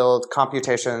do we build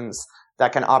computations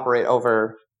that can operate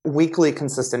over weakly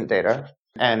consistent data?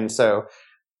 And so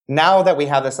now that we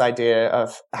have this idea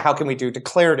of how can we do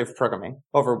declarative programming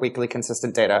over weakly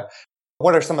consistent data,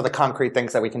 what are some of the concrete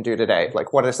things that we can do today?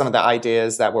 Like what are some of the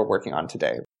ideas that we're working on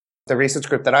today? The research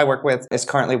group that I work with is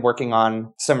currently working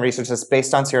on some research that's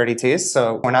based on CRDTs.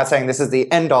 So we're not saying this is the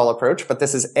end-all approach, but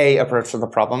this is a approach to the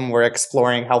problem. We're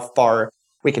exploring how far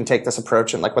we can take this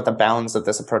approach and like what the bounds of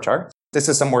this approach are. This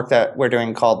is some work that we're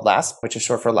doing called LASP, which is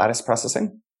short for lattice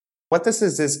processing. What this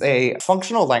is a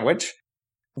functional language.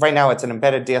 Right now it's an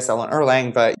embedded DSL in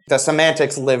Erlang, but the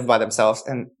semantics live by themselves.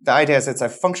 And the idea is it's a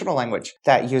functional language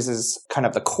that uses kind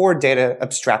of the core data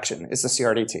abstraction is the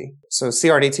CRDT. So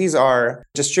CRDTs are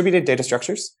distributed data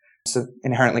structures. So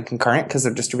inherently concurrent because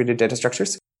they're distributed data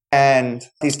structures. And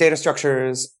these data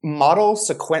structures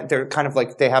they're kind of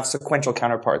like, they have sequential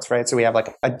counterparts, right? So we have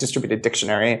like a distributed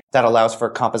dictionary that allows for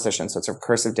composition. So it's a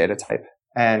recursive data type.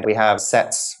 And we have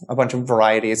sets, a bunch of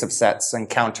varieties of sets and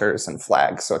counters and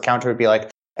flags. So a counter would be like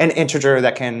an integer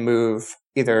that can move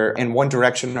either in one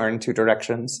direction or in two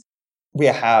directions. We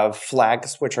have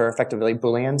flags, which are effectively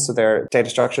Boolean. So they're data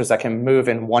structures that can move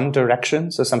in one direction.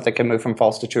 So something can move from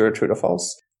false to true or true to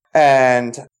false.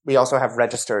 And we also have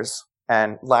registers.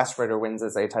 And last writer wins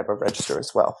is a type of register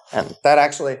as well. And that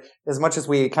actually, as much as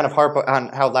we kind of harp on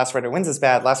how last writer wins is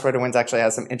bad, last writer wins actually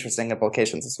has some interesting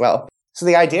implications as well. So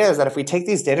the idea is that if we take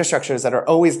these data structures that are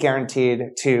always guaranteed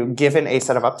to given a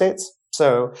set of updates,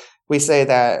 so we say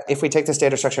that if we take this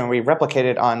data structure and we replicate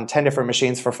it on 10 different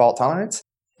machines for fault tolerance,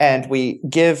 and we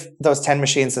give those 10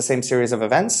 machines the same series of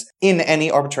events in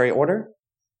any arbitrary order,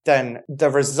 then the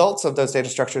results of those data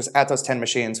structures at those 10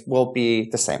 machines will be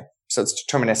the same. So it's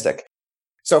deterministic.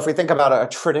 So if we think about a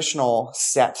traditional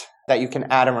set that you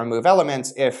can add and remove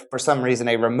elements, if for some reason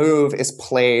a remove is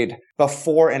played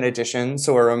before an addition,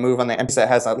 so a remove on the empty set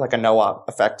has like a no-op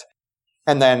effect,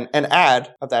 and then an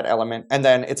add of that element, and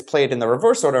then it's played in the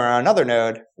reverse order on another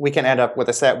node, we can end up with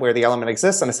a set where the element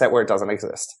exists and a set where it doesn't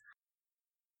exist.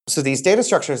 So these data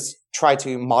structures try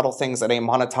to model things in a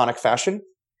monotonic fashion.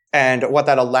 And what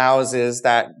that allows is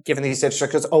that given these data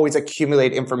structures always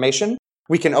accumulate information,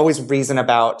 we can always reason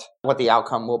about what the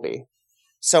outcome will be.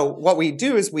 So what we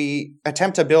do is we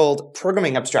attempt to build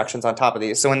programming abstractions on top of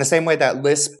these. So in the same way that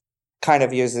Lisp kind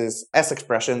of uses S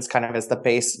expressions kind of as the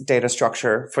base data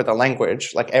structure for the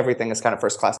language, like everything is kind of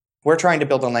first class, we're trying to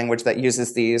build a language that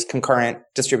uses these concurrent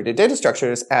distributed data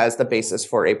structures as the basis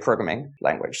for a programming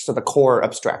language. So the core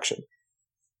abstraction.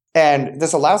 And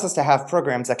this allows us to have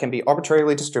programs that can be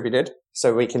arbitrarily distributed.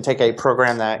 So we can take a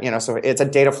program that, so it's a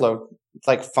data flow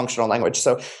like functional language.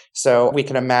 So we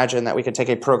can imagine that we could take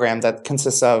a program that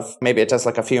consists of, maybe it does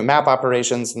like a few map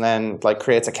operations and then like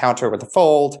creates a counter with a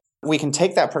fold. We can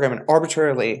take that program and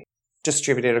arbitrarily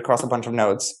distribute it across a bunch of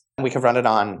nodes. And we can run it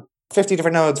on 50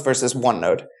 different nodes versus one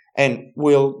node. And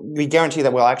we guarantee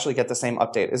that we'll actually get the same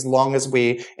update as long as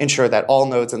we ensure that all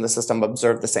nodes in the system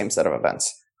observe the same set of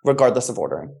events. regardless of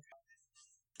ordering.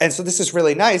 And so this is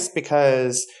really nice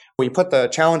because we put the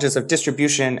challenges of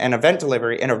distribution and event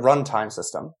delivery in a runtime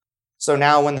system. So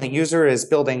now when the user is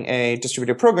building a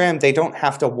distributed program, they don't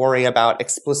have to worry about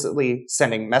explicitly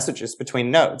sending messages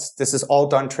between nodes. This is all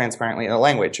done transparently in the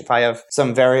language. If I have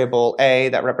some variable A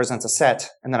that represents a set,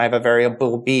 and then I have a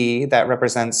variable B that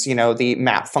represents, the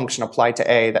map function applied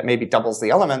to A that maybe doubles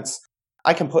the elements,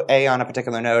 I can put A on a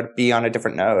particular node, B on a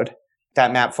different node,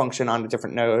 that map function on a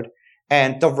different node.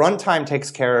 And the runtime takes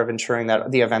care of ensuring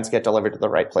that the events get delivered to the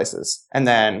right places. And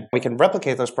then we can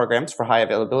replicate those programs for high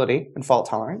availability and fault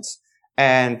tolerance.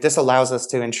 And this allows us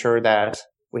to ensure that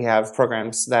we have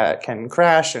programs that can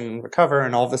crash and recover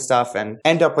and all this stuff and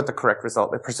end up with the correct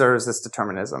result. It preserves this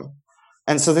determinism.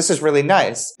 And so this is really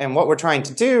nice. And what we're trying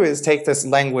to do is take this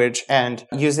language and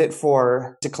use it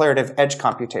for declarative edge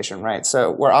computation, right?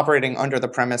 So we're operating under the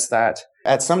premise that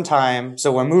at some time,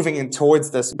 so we're moving in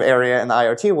towards this area in the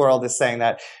IoT world is saying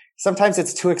that sometimes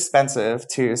it's too expensive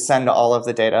to send all of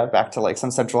the data back to like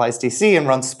some centralized DC and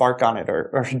run Spark on it or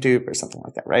Hadoop or something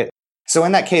like that, right? So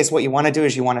in that case, what you want to do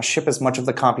is you want to ship as much of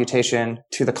the computation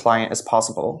to the client as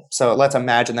possible. So let's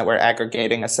imagine that we're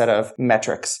aggregating a set of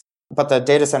metrics, but the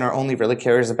data center only really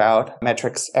cares about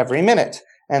metrics every minute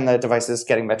and the device is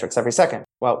getting metrics every second.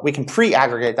 Well, we can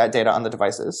pre-aggregate that data on the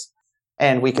devices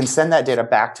and we can send that data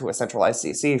back to a centralized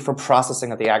DC for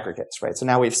processing of the aggregates, right? So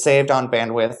now we've saved on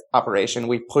bandwidth operation.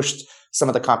 We've pushed some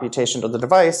of the computation to the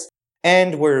device.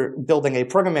 And we're building a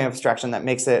programming abstraction that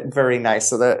makes it very nice.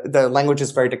 So the language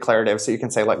is very declarative. So you can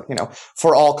say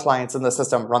for all clients in the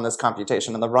system, run this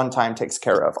computation and the runtime takes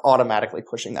care of automatically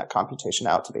pushing that computation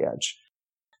out to the edge.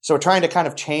 So we're trying to kind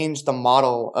of change the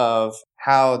model of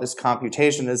how this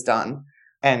computation is done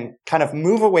and kind of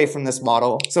move away from this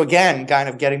model. So again, kind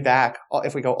of getting back,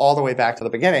 if we go all the way back to the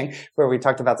beginning where we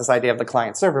talked about this idea of the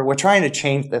client server, we're trying to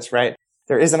change this, right?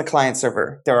 There isn't a client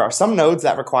server. There are some nodes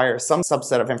that require some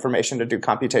subset of information to do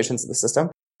computations in the system.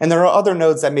 And there are other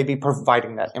nodes that may be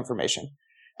providing that information.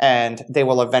 And they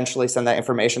will eventually send that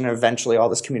information and eventually all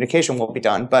this communication will be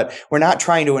done. But we're not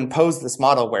trying to impose this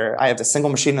model where I have a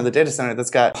single machine in the data center that's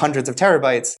got hundreds of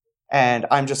terabytes and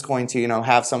I'm just going to,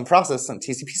 have some process, some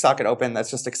TCP socket open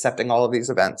that's just accepting all of these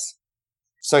events.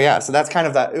 So that's kind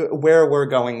of where we're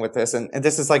going with this. And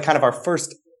this is like kind of our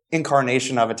first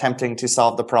incarnation of attempting to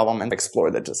solve the problem and explore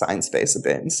the design space a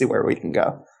bit and see where we can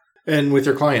go. And with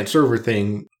your client server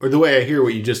thing, or the way I hear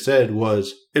what you just said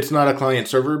was, it's not a client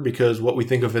server because what we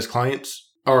think of as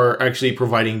clients are actually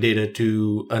providing data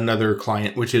to another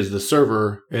client, which is the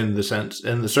server in the sense.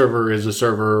 And the server is a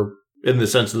server in the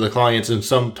sense of the clients and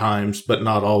sometimes, but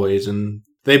not always. And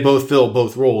they both fill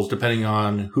both roles depending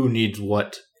on who needs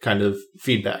what kind of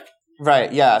feedback.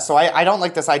 Right. Yeah. So I don't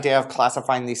like this idea of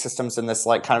classifying these systems in this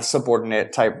like kind of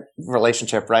subordinate type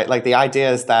relationship, right? Like the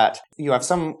idea is that you have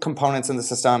some components in the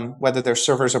system, whether they're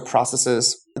servers or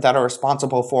processes that are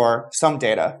responsible for some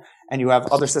data, and you have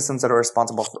other systems that are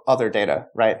responsible for other data,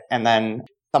 right? And then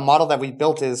the model that we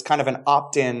built is kind of an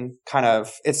opt-in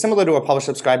it's similar to a publish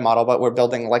subscribe model, but we're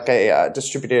building like a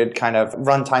distributed kind of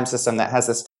runtime system that has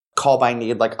this call by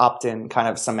need, like opt-in kind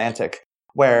of semantic,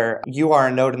 where you are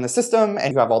a node in the system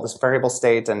and you have all this variable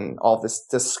state and all this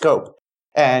scope.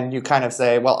 And you kind of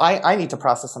say, well, I need to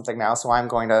process something now. So I'm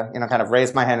going to, kind of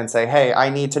raise my hand and say, hey, I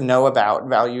need to know about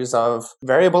values of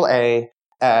variable A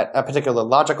at a particular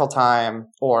logical time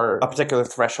or a particular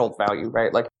threshold value,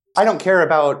 right? Like I don't care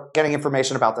about getting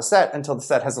information about the set until the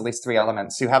set has at least 3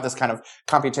 elements. You have this kind of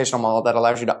computational model that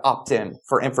allows you to opt in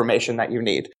for information that you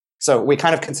need. So we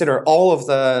kind of consider all of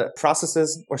the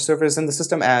processes or servers in the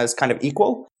system as kind of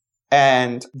equal,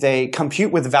 and they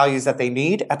compute with values that they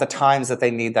need at the times that they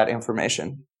need that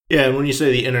information. Yeah, and when you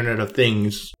say the Internet of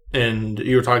Things, and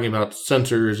you were talking about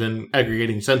sensors and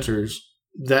aggregating sensors,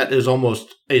 that is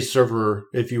almost a server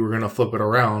if you were going to flip it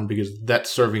around, because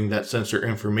that's serving that sensor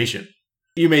information.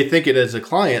 You may think it as a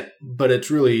client, but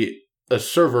it's really a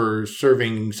server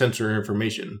serving sensor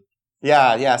information.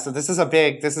 Yeah. So this is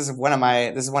one of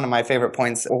my favorite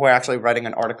points we're actually writing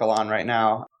an article on right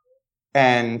now.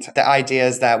 And the idea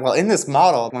is that, well, in this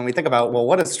model, when we think about, well,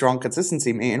 what does strong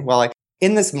consistency mean? Well, like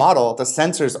in this model, the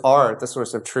sensors are the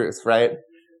source of truth, right?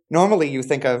 Normally you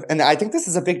think of, and I think this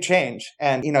is a big change.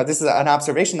 And, this is an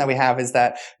observation that we have is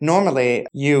that normally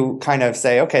you kind of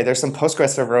say, okay, there's some Postgres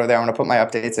server over there. I'm going to put my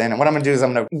updates in. And what I'm going to do is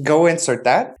I'm going to go insert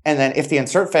that. And then if the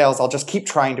insert fails, I'll just keep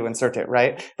trying to insert it,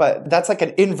 right? But that's like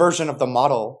an inversion of the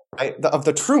model, right? Of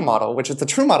the true model, which is the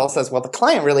true model says, well, the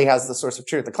client really has the source of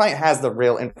truth. The client has the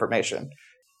real information.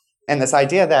 And this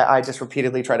idea that I just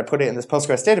repeatedly try to put it in this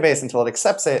Postgres database until it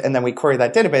accepts it, and then we query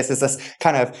that database, is this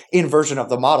kind of inversion of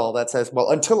the model that says, well,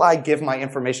 until I give my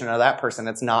information to that person,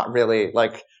 it's not really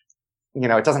like,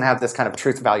 it doesn't have this kind of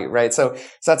truth value, right? So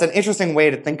that's an interesting way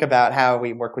to think about how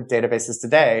we work with databases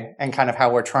today and kind of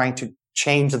how we're trying to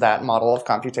change that model of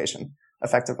computation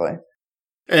effectively.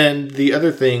 And the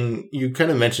other thing, you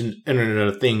kind of mentioned Internet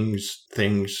of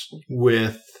Things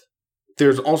with,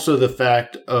 there's also the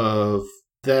fact of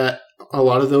that a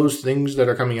lot of those things that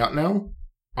are coming out now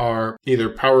are either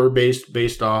power-based,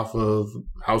 based off of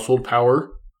household power,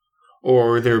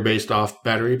 or they're based off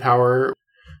battery power.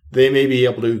 They may be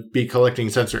able to be collecting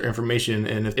sensor information,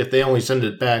 and if they only send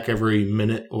it back every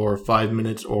minute or 5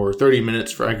 minutes or 30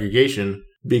 minutes for aggregation,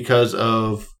 because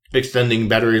of extending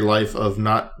battery life of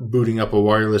not booting up a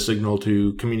wireless signal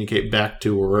to communicate back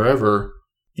to or wherever,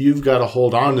 you've got to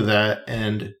hold on to that,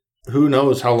 and who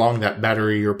knows how long that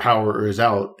battery or power is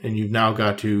out, and you've now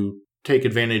got to take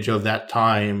advantage of that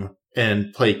time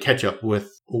and play catch up with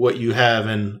what you have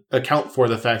and account for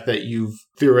the fact that you've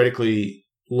theoretically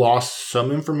lost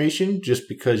some information just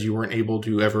because you weren't able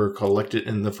to ever collect it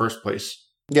in the first place.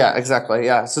 Yeah, exactly.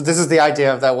 Yeah. So this is the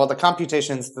idea of that, well, the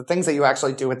computations, the things that you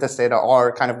actually do with this data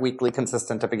are kind of weakly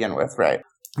consistent to begin with, right?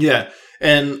 Yeah.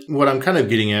 And what I'm kind of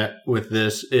getting at with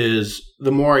this is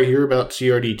the more I hear about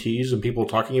CRDTs and people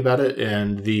talking about it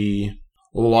and the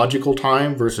logical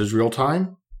time versus real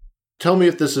time, tell me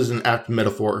if this is an apt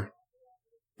metaphor.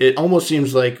 It almost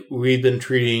seems like we've been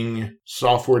treating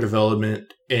software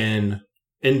development in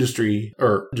industry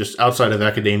or just outside of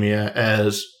academia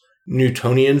as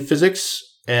Newtonian physics,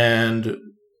 and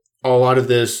a lot of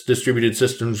this distributed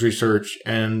systems research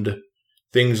and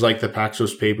things like the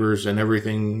Paxos papers and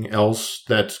everything else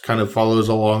that kind of follows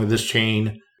along this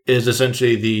chain is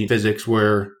essentially the physics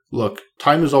where, look,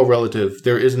 time is all relative.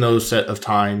 There is no set of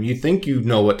time. You think you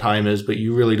know what time is, but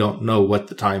you really don't know what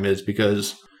the time is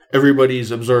because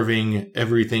everybody's observing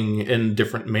everything in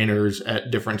different manners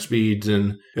at different speeds.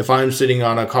 And if I'm sitting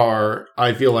on a car,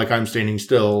 I feel like I'm standing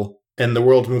still and the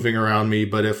world's moving around me.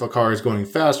 But if a car is going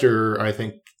faster, I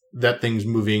think that thing's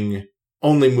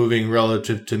only moving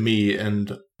relative to me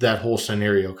and that whole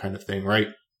scenario kind of thing, right?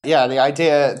 Yeah, the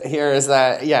idea here is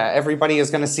that, everybody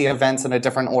is going to see events in a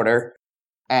different order.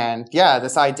 And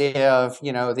this idea of,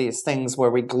 these things where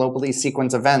we globally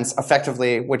sequence events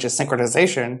effectively, which is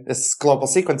synchronization, this global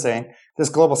sequencing. This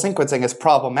global sequencing is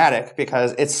problematic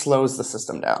because it slows the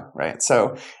system down, right?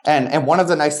 So, and one of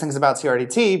the nice things about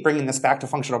CRDT, bringing this back to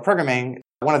functional programming,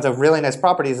 one of the really nice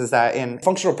properties is that in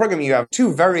functional programming, you have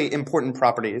two very important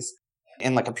properties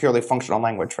in like a purely functional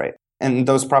language, right? And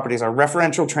those properties are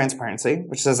referential transparency,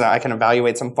 which says that I can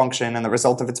evaluate some function and the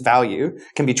result of its value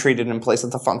can be treated in place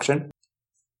of the function.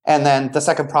 And then the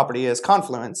second property is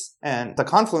confluence. And the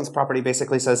confluence property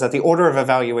basically says that the order of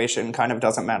evaluation kind of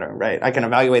doesn't matter, right? I can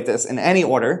evaluate this in any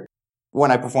order.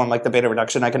 When I perform like the beta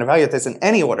reduction, I can evaluate this in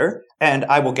any order and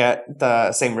I will get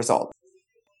the same result.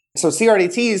 So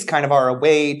CRDTs kind of are a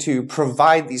way to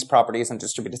provide these properties in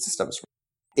distributed systems.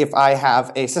 If I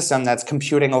have a system that's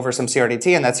computing over some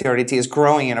CRDT and that CRDT is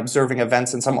growing and observing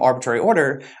events in some arbitrary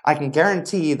order, I can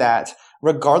guarantee that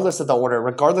regardless of the order,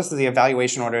 regardless of the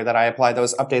evaluation order that I apply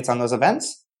those updates on those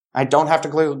events, I don't have to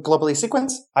globally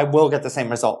sequence. I will get the same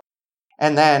result.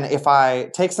 And then if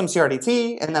I take some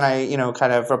CRDT and then I,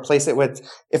 kind of replace it with,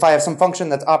 if I have some function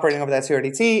that's operating over that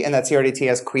CRDT and that CRDT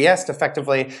has quiesced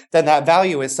effectively, then that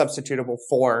value is substitutable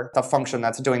for the function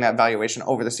that's doing that valuation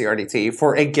over the CRDT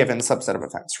for a given subset of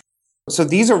events. So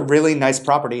these are really nice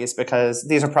properties because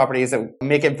these are properties that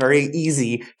make it very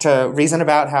easy to reason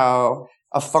about how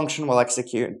a function will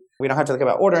execute. We don't have to think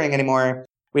about ordering anymore.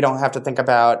 We don't have to think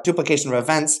about duplication of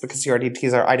events because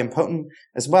CRDTs are idempotent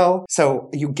as well. So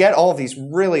you get all of these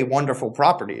really wonderful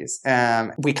properties.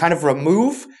 We kind of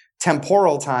remove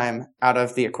temporal time out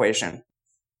of the equation.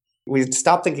 We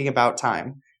stop thinking about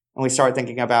time and we start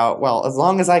thinking about, well, as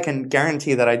long as I can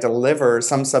guarantee that I deliver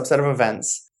some subset of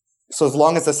events, so as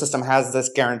long as the system has this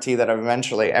guarantee that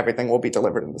eventually everything will be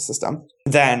delivered in the system,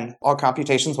 then our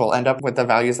computations will end up with the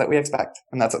values that we expect.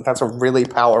 And that's a really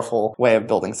powerful way of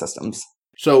building systems.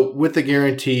 So with the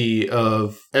guarantee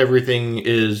of everything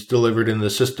is delivered in the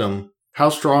system, how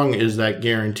strong is that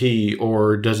guarantee,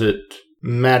 or does it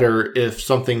matter if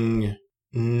something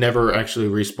never actually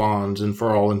responds and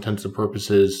for all intents and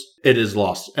purposes, it is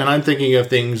lost? And I'm thinking of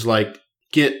things like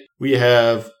Git. We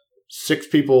have 6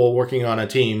 people working on a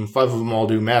team, 5 of them all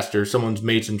do master. Someone's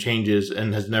made some changes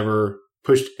and has never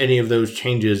pushed any of those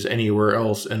changes anywhere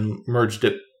else and merged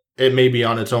it. It may be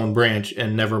on its own branch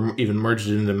and never even merged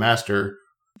it into master.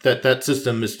 That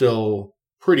system is still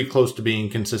pretty close to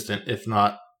being consistent, if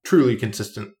not truly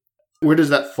consistent. Where does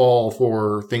that fall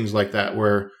for things like that,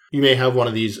 where you may have one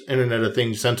of these Internet of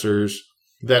Things sensors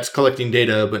that's collecting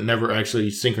data but never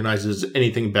actually synchronizes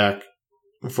anything back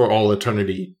for all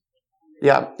eternity?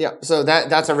 Yeah. So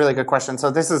that's a really good question. So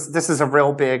this is a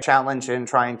real big challenge in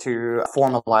trying to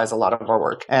formalize a lot of our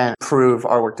work and prove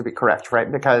our work to be correct,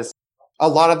 right? Because a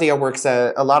lot of the work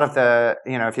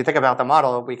if you think about the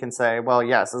model, we can say, well,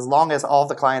 yes, as long as all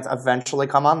the clients eventually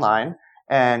come online,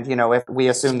 and, if we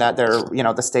assume that they're,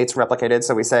 the state's replicated,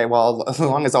 so we say, well, as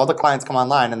long as all the clients come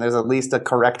online and there's at least a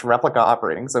correct replica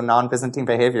operating, so non-Byzantine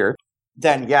behavior,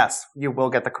 then yes, you will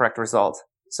get the correct result.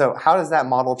 So how does that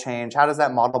model change? How does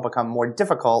that model become more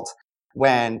difficult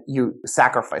when you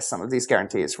sacrifice some of these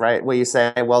guarantees, right? Where you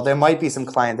say, well, there might be some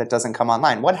client that doesn't come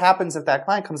online. What happens if that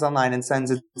client comes online and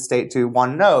sends its state to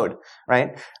one node,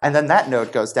 right? And then that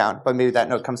node goes down, but maybe that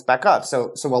node comes back up.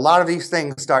 So a lot of these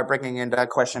things start bringing into a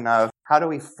question of how do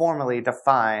we formally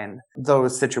define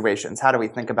those situations? How do we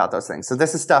think about those things? So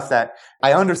this is stuff that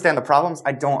I understand the problems.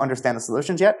 I don't understand the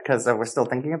solutions yet because we're still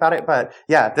thinking about it. But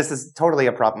yeah, this is totally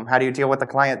a problem. How do you deal with a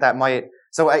client that might...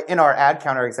 So in our ad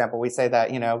counter example, we say that,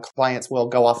 clients will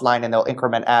go offline and they'll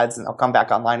increment ads and they'll come back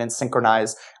online and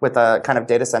synchronize with a kind of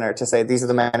data center to say, these are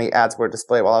the many ads were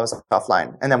displayed while I was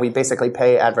offline. And then we basically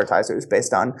pay advertisers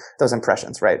based on those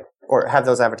impressions, right? Or have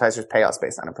those advertisers pay us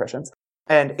based on impressions.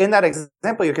 And in that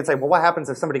example, you could say, well, what happens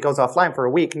if somebody goes offline for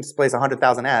a week and displays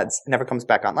 100,000 ads and never comes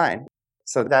back online?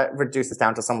 So that reduces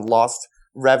down to some lost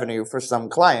revenue for some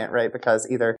client, right? Because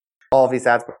either all of these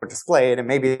ads were displayed and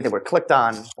maybe they were clicked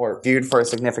on or viewed for a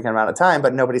significant amount of time,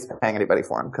 but nobody's paying anybody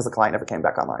for them because the client never came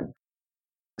back online.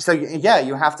 So yeah,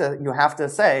 you have to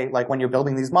say, like, when you're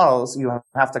building these models, you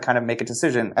have to kind of make a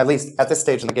decision, at least at this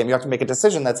stage in the game, you have to make a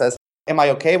decision that says, am I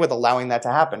okay with allowing that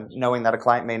to happen, knowing that a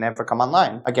client may never come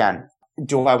online again?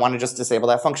 Do I want to just disable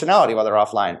that functionality while they're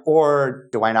offline? Or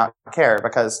do I not care?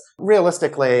 Because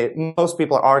realistically, most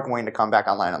people are going to come back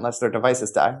online unless their devices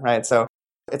die, right? So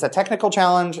it's a technical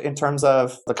challenge in terms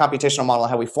of the computational model,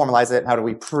 how we formalize it, how do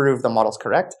we prove the model's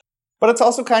correct. But it's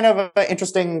also kind of an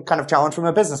interesting kind of challenge from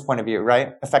a business point of view,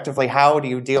 right? Effectively, how do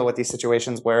you deal with these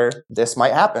situations where this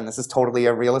might happen? This is totally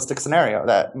a realistic scenario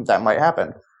that might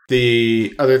happen.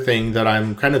 The other thing that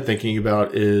I'm kind of thinking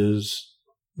about is,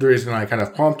 the reason I kind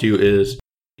of prompt you is,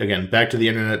 again, back to the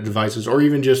internet devices or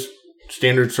even just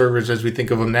standard servers as we think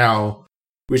of them now,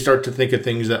 we start to think of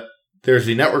things that there's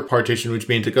the network partition, which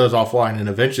means it goes offline and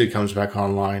eventually comes back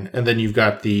online. And then you've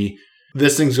got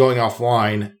this thing's going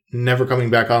offline, never coming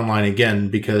back online again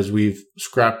because we've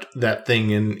scrapped that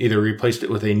thing and either replaced it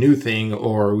with a new thing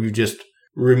or we've just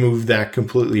removed that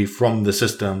completely from the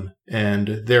system.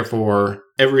 And therefore,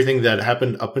 everything that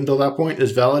happened up until that point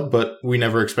is valid, but we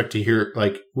never expect to hear,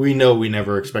 we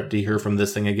never expect to hear from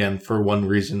this thing again for one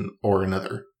reason or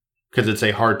another. Because it's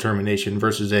a hard termination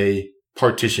versus a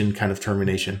partition kind of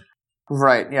termination.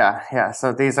 Right. Yeah.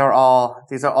 So these are all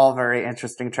very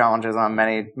interesting challenges on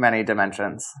many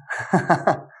dimensions.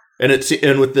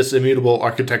 And with this immutable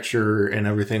architecture and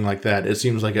everything like that, it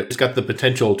seems like it's got the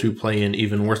potential to play in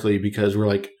even worthily because we're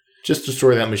like, just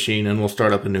destroy that machine and we'll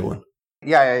start up a new one.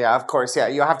 Yeah. Of course. Yeah.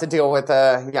 You have to deal with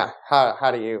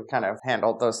how do you kind of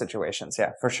handle those situations?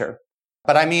 Yeah, for sure.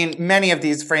 But I mean, many of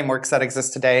these frameworks that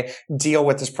exist today deal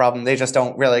with this problem. They just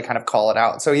don't really kind of call it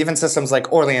out. So even systems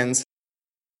like Orleans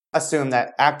assume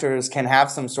that actors can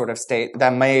have some sort of state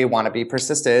that may want to be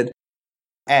persisted.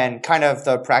 And kind of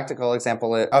the practical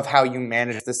example of how you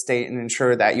manage the state and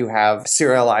ensure that you have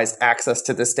serialized access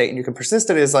to the state and you can persist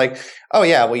it is like, oh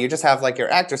yeah, well, you just have like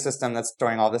your actor system that's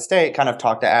storing all the state, kind of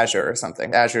talk to Azure or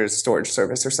something, Azure's storage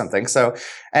service or something. So,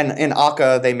 and in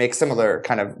Akka, they make similar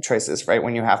kind of choices, right?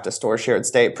 When you have to store shared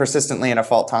state persistently in a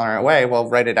fault tolerant way, well,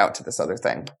 write it out to this other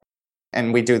thing.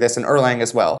 And we do this in Erlang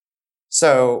as well.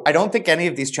 So I don't think any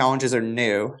of these challenges are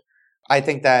new. I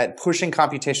think that pushing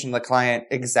computation to the client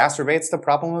exacerbates the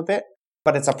problem a bit,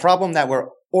 but it's a problem that we're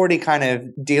already kind of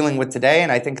dealing with today.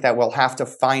 And I think that we'll have to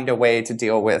find a way to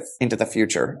deal with into the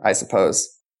future, I suppose.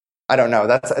 I don't know.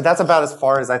 That's about as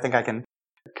far as I think I can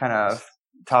kind of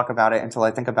talk about it until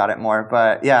I think about it more.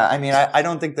 But yeah, I mean, I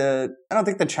don't think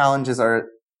the challenges are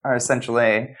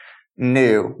essentially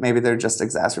new. Maybe they're just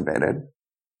exacerbated.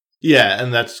 Yeah,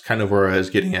 and that's kind of where I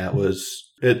was getting at was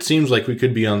it seems like we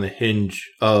could be on the hinge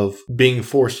of being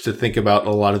forced to think about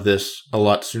a lot of this a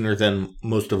lot sooner than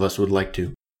most of us would like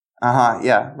to.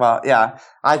 Yeah. Well, yeah.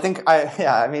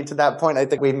 I mean, to that point, I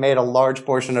think we made a large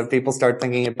portion of people start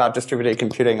thinking about distributed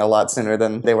computing a lot sooner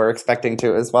than they were expecting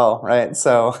to as well, right?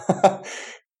 So.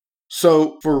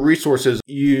 So for resources,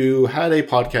 you had a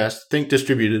podcast, Think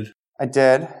Distributed. I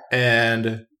did.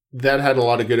 And that had a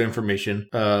lot of good information,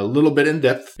 a little bit in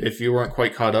depth if you weren't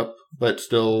quite caught up. but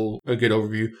still a good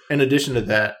overview. In addition to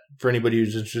that, for anybody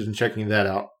who's interested in checking that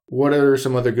out, what are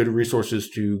some other good resources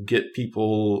to get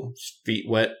people's feet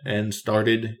wet and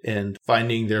started and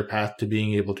finding their path to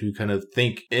being able to kind of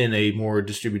think in a more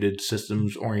distributed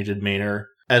systems-oriented manner,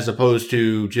 as opposed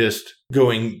to just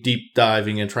going deep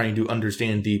diving and trying to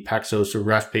understand the Paxos or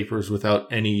Raft papers without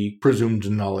any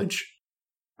presumed knowledge?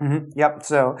 Mm-hmm. Yep.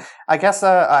 So I guess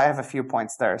I have a few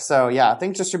points there. So yeah,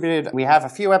 Think Distributed, we have a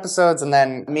few episodes, and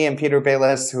then me and Peter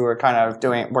Bayless, who are kind of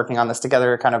working on this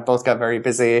together, kind of both got very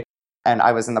busy. And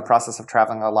I was in the process of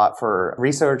traveling a lot for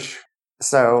research.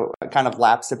 So it kind of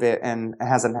lapsed a bit and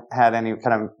hasn't had any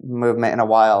kind of movement in a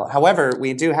while. However,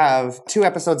 we do have 2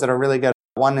 episodes that are really good.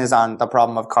 One is on the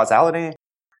problem of causality,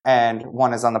 and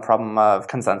one is on the problem of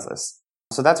consensus.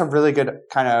 So that's a really good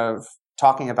kind of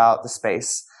talking about the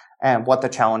space and what the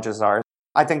challenges are.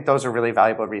 I think those are really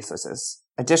valuable resources.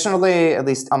 Additionally, at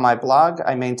least on my blog,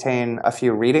 I maintain a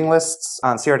few reading lists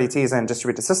on CRDTs and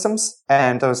distributed systems,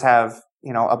 and those have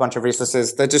a bunch of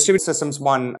resources. The distributed systems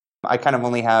one, I kind of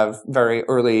only have very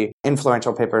early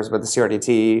influential papers with the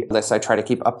CRDT list. I try to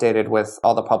keep updated with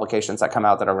all the publications that come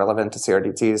out that are relevant to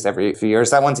CRDTs every few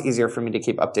years. That one's easier for me to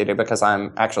keep updated because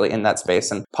I'm actually in that space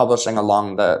and publishing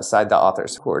alongside the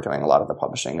authors who are doing a lot of the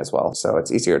publishing as well. So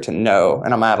it's easier to know.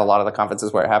 And I'm at a lot of the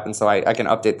conferences where it happens, so I can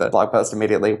update the blog post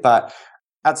immediately. But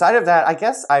outside of that, I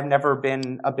guess I've never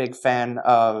been a big fan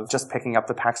of just picking up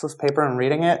the Paxos paper and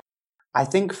reading it. I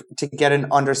think to get an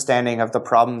understanding of the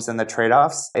problems and the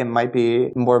trade-offs, it might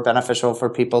be more beneficial for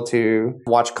people to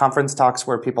watch conference talks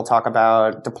where people talk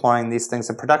about deploying these things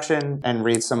in production and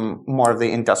read some more of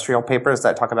the industrial papers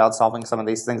that talk about solving some of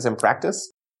these things in practice.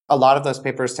 A lot of those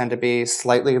papers tend to be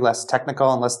slightly less technical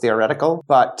and less theoretical,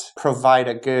 but provide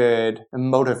a good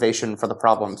motivation for the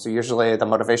problem. So usually the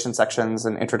motivation sections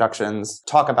and introductions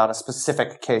talk about a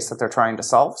specific case that they're trying to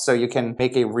solve. So you can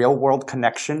make a real world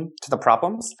connection to the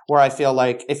problems, where I feel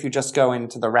like if you just go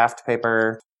into the Raft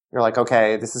paper, you're like,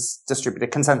 okay, this is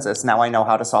distributed consensus. Now I know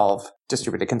how to solve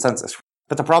distributed consensus.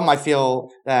 But the problem I feel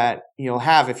that you'll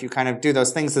have if you kind of do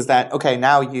those things is that, okay,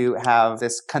 now you have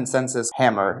this consensus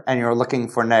hammer and you're looking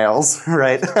for nails,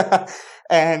 right?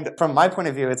 And from my point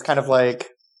of view, it's kind of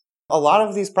like a lot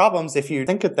of these problems, if you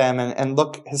think of them and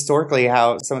look historically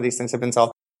how some of these things have been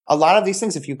solved, a lot of these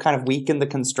things, if you kind of weaken the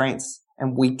constraints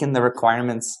and weaken the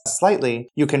requirements slightly,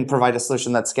 you can provide a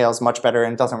solution that scales much better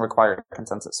and doesn't require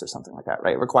consensus or something like that,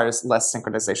 right? It requires less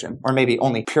synchronization, or maybe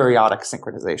only periodic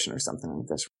synchronization or something like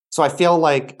this. So I feel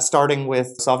like starting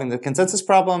with solving the consensus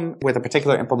problem with a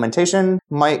particular implementation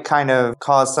might kind of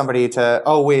cause somebody to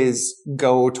always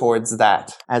go towards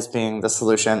that as being the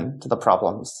solution to the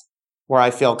problems, where I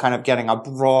feel kind of getting a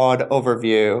broad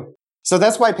overview. So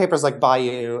that's why papers like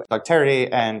Bayou, Dogterity,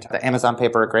 and the Amazon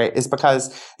paper are great, is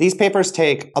because these papers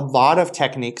take a lot of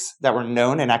techniques that were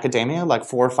known in academia, like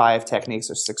 4 or 5 techniques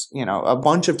or 6, a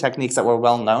bunch of techniques that were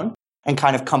well known, and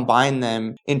kind of combine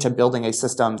them into building a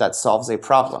system that solves a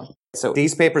problem. So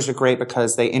these papers are great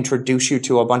because they introduce you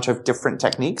to a bunch of different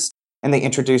techniques, and they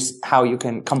introduce how you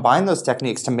can combine those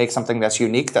techniques to make something that's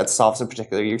unique that solves a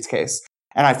particular use case.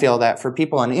 And I feel that for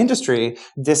people in the industry,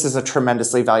 this is a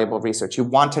tremendously valuable research. You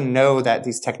want to know that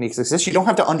these techniques exist. You don't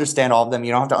have to understand all of them.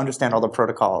 You don't have to understand all the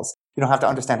protocols. You don't have to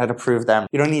understand how to prove them.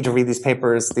 You don't need to read these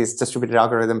papers, these distributed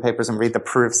algorithm papers, and read the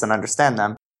proofs and understand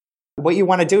them. What you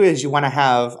want to do is you want to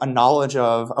have a knowledge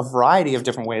of a variety of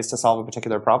different ways to solve a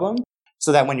particular problem,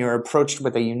 so that when you're approached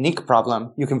with a unique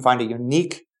problem, you can find a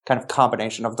unique kind of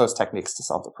combination of those techniques to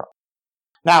solve the problem.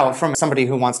 Now, from somebody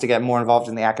who wants to get more involved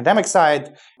in the academic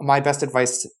side, my best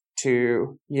advice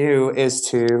to you is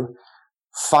to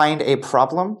find a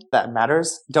problem that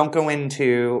matters. Don't go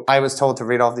into, I was told to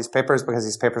read all of these papers because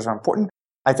these papers are important.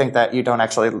 I think that you don't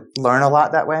actually learn a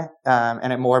lot that way.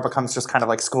 And it more becomes just kind of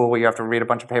like school where you have to read a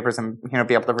bunch of papers and,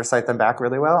 be able to recite them back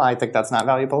really well. I think that's not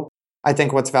valuable. I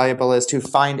think what's valuable is to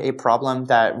find a problem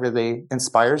that really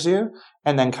inspires you,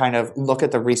 and then kind of look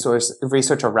at the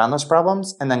research around those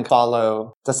problems, and then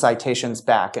follow the citations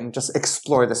back and just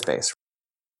explore the space.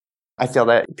 I feel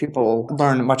that people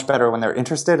learn much better when they're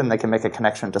interested and they can make a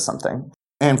connection to something.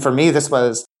 And for me,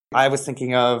 I was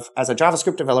thinking of, as a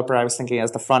JavaScript developer, I was thinking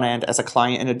as the front end, as a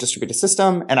client in a distributed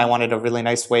system, and I wanted a really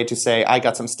nice way to say, I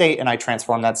got some state and I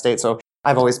transform that state. So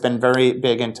I've always been very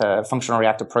big into functional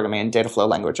reactive programming and data flow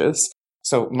languages.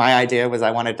 So my idea was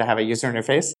I wanted to have a user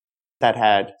interface that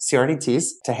had CRDTs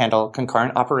to handle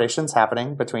concurrent operations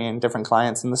happening between different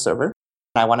clients in the server.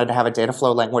 And I wanted to have a data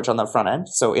flow language on the front end.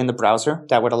 So in the browser,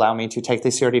 that would allow me to take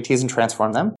these CRDTs and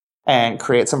transform them and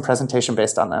create some presentation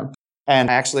based on them. And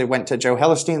I actually went to Joe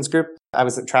Hellerstein's group. I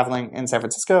was traveling in San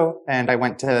Francisco and I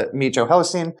went to meet Joe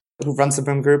Hellerstein. who runs the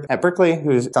Bloom group at Berkeley,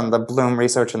 who's done the Bloom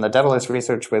research and the Daedalus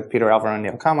research with Peter Alvaro and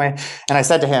Neil Conway. And I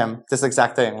said to him this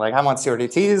exact thing, like, I want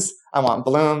CRDTs, I want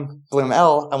Bloom,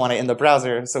 Bloom-L, I want it in the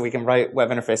browser so we can write web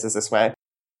interfaces this way.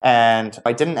 And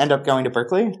I didn't end up going to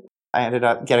Berkeley. I ended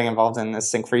up getting involved in this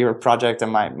Sync for Europe project,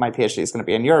 and my PhD is going to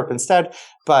be in Europe instead.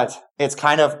 But it's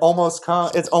kind of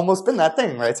it's almost been that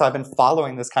thing, right? So I've been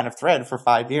following this kind of thread for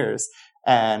 5 years.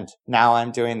 And now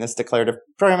I'm doing this declarative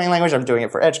programming language. I'm doing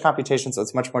it for edge computation, so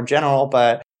it's much more general,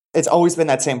 but it's always been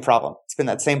that same problem. It's been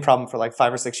that same problem for like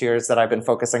 5 or 6 years that I've been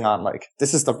focusing on, like,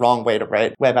 this is the wrong way to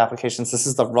write web applications. This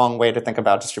is the wrong way to think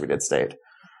about distributed state.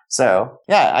 So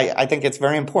yeah, I think it's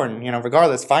very important,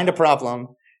 regardless, find a problem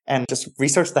and just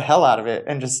research the hell out of it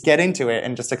and just get into it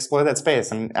and just explore that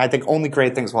space. And I think only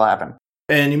great things will happen.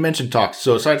 And you mentioned talks.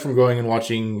 So aside from going and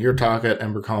watching your talk at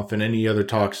EmberConf and any other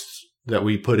talks that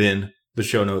we put in the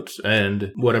show notes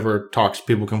and whatever talks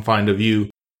people can find of you,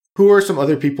 who are some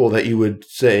other people that you would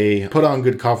say put on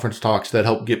good conference talks that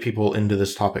help get people into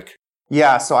this topic?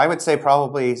 Yeah, so I would say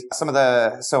probably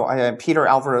Peter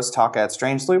Alvaro's talk at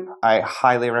Strange Loop, I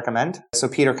highly recommend. So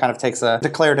Peter kind of takes a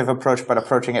declarative approach, but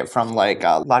approaching it from like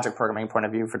a logic programming point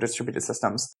of view for distributed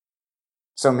systems.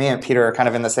 So me and Peter are kind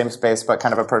of in the same space, but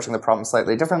kind of approaching the problem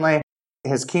slightly differently.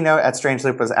 His keynote at Strange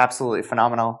Loop was absolutely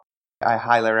phenomenal. I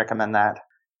highly recommend that.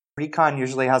 Recon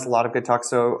usually has a lot of good talks.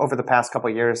 So over the past couple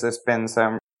of years, there's been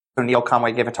so Neil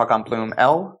Conway gave a talk on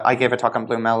Bloom-L. I gave a talk on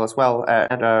Bloom-L as well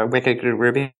at Wicked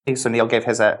Ruby. So Neil gave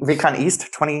his at Recon East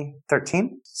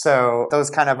 2013. So those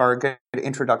kind of are good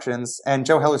introductions. And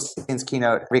Joe Hellerstein's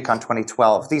keynote, Recon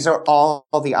 2012. These are all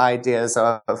the ideas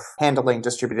of handling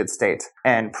distributed state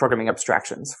and programming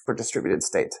abstractions for distributed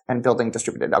state and building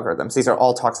distributed algorithms. These are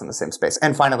all talks in the same space.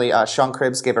 And finally, Sean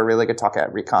Cribbs gave a really good talk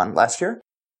at Recon last year,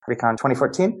 Recon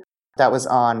 2014. That was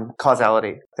on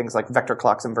causality, things like vector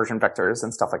clocks, inversion vectors,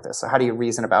 and stuff like this. So how do you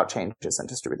reason about changes in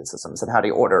distributed systems, and how do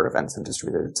you order events in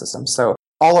distributed systems? So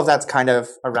all of that's kind of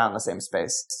around the same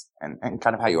space and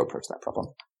kind of how you approach that problem.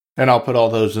 And I'll put all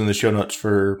those in the show notes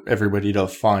for everybody to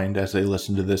find as they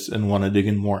listen to this and want to dig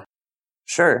in more.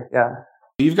 Sure, yeah.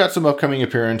 You've got some upcoming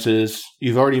appearances.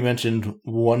 You've already mentioned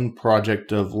one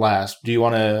project of LASP. Do you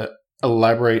want to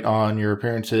elaborate on your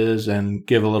appearances and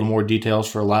give a little more details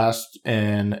for LASP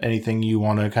and anything you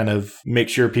want to kind of make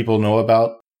sure people know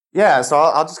about? Yeah, so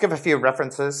I'll just give a few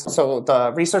references. So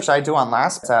the research I do on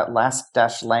LASP is at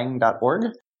lasp-lang.org,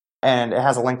 and it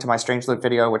has a link to my Strange Loop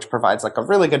video, which provides like a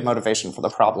really good motivation for the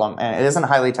problem. And it isn't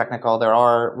highly technical. There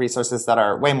are resources that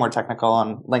are way more technical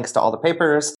and links to all the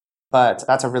papers, but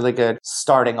that's a really good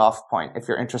starting off point if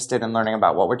you're interested in learning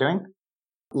about what we're doing.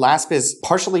 LASP is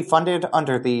partially funded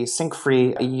under the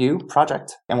Syncfree EU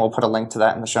project, and we'll put a link to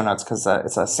that in the show notes because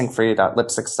it's a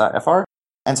syncfree.lipsix.fr.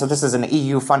 And so this is an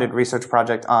EU-funded research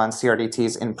project on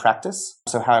CRDTs in practice.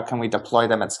 So how can we deploy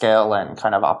them at scale and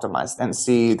kind of optimize and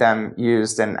see them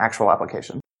used in actual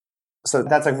application? So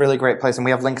that's a really great place. And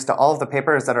we have links to all of the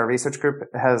papers that our research group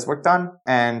has worked on.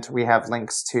 And we have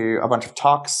links to a bunch of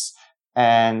talks.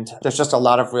 And there's just a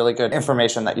lot of really good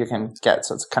information that you can get.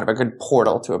 So it's kind of a good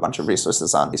portal to a bunch of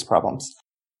resources on these problems.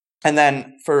 And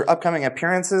then for upcoming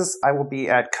appearances, I will be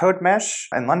at CodeMesh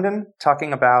in London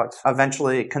talking about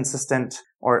eventually consistent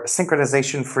or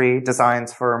synchronization-free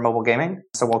designs for mobile gaming.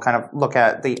 So we'll kind of look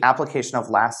at the application of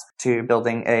LASP to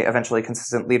building a eventually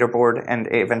consistent leaderboard and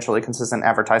a eventually consistent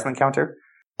advertisement counter.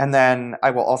 And then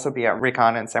I will also be at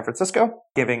Recon in San Francisco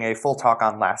giving a full talk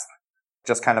on LASP.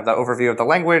 Just kind of the overview of the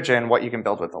language and what you can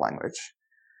build with the language.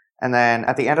 And then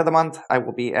at the end of the month, I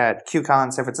will be at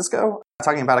QCon San Francisco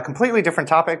talking about a completely different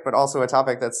topic, but also a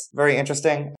topic that's very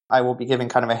interesting. I will be giving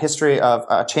kind of a history of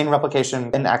chain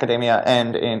replication in academia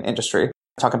and in industry.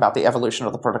 Talk about the evolution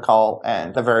of the protocol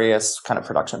and the various kind of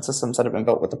production systems that have been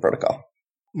built with the protocol.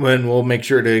 When we'll make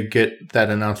sure to get that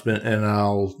announcement, and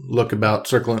I'll look about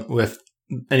circling with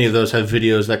any of those have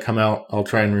videos that come out. I'll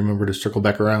try and remember to circle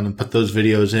back around and put those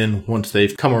videos in once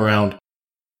they've come around.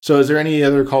 So is there any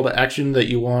other call to action that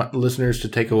you want listeners to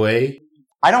take away?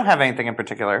 I don't have anything in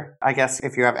particular. I guess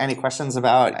if you have any questions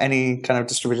about any kind of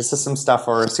distributed system stuff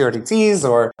or CRDTs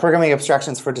or programming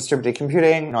abstractions for distributed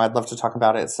computing, I'd love to talk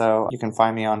about it. So you can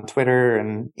find me on Twitter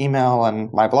and email and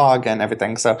my blog and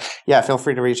everything. So yeah, feel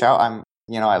free to reach out.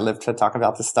 I live to talk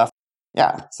about this stuff.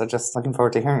 Yeah. So just looking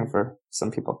forward to hearing from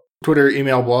some people. Twitter,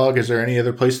 email, blog. Is there any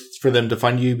other place for them to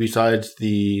find you besides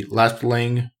the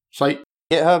lasp-lang site?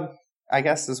 GitHub, I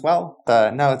guess, as well.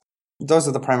 No, those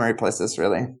are the primary places,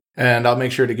 really. And I'll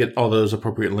make sure to get all those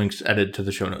appropriate links added to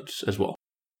the show notes as well.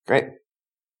 Great.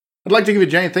 I'd like to give a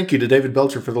giant thank you to David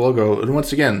Belcher for the logo. And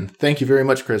once again, thank you very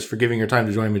much, Chris, for giving your time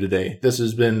to join me today. This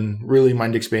has been really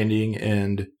mind-expanding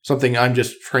and something I'm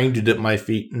just trying to dip my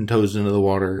feet and toes into the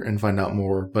water and find out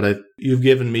more. But you've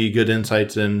given me good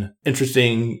insights and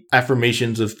interesting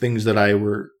affirmations of things that I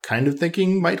were kind of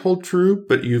thinking might hold true,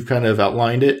 but you've kind of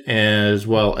outlined it, as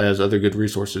well as other good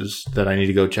resources that I need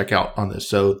to go check out on this.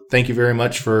 So thank you very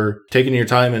much for taking your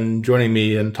time and joining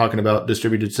me and talking about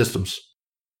distributed systems.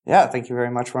 Yeah, thank you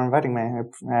very much for inviting me.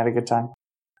 I had a good time.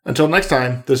 Until next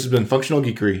time, this has been Functional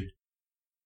Geekery.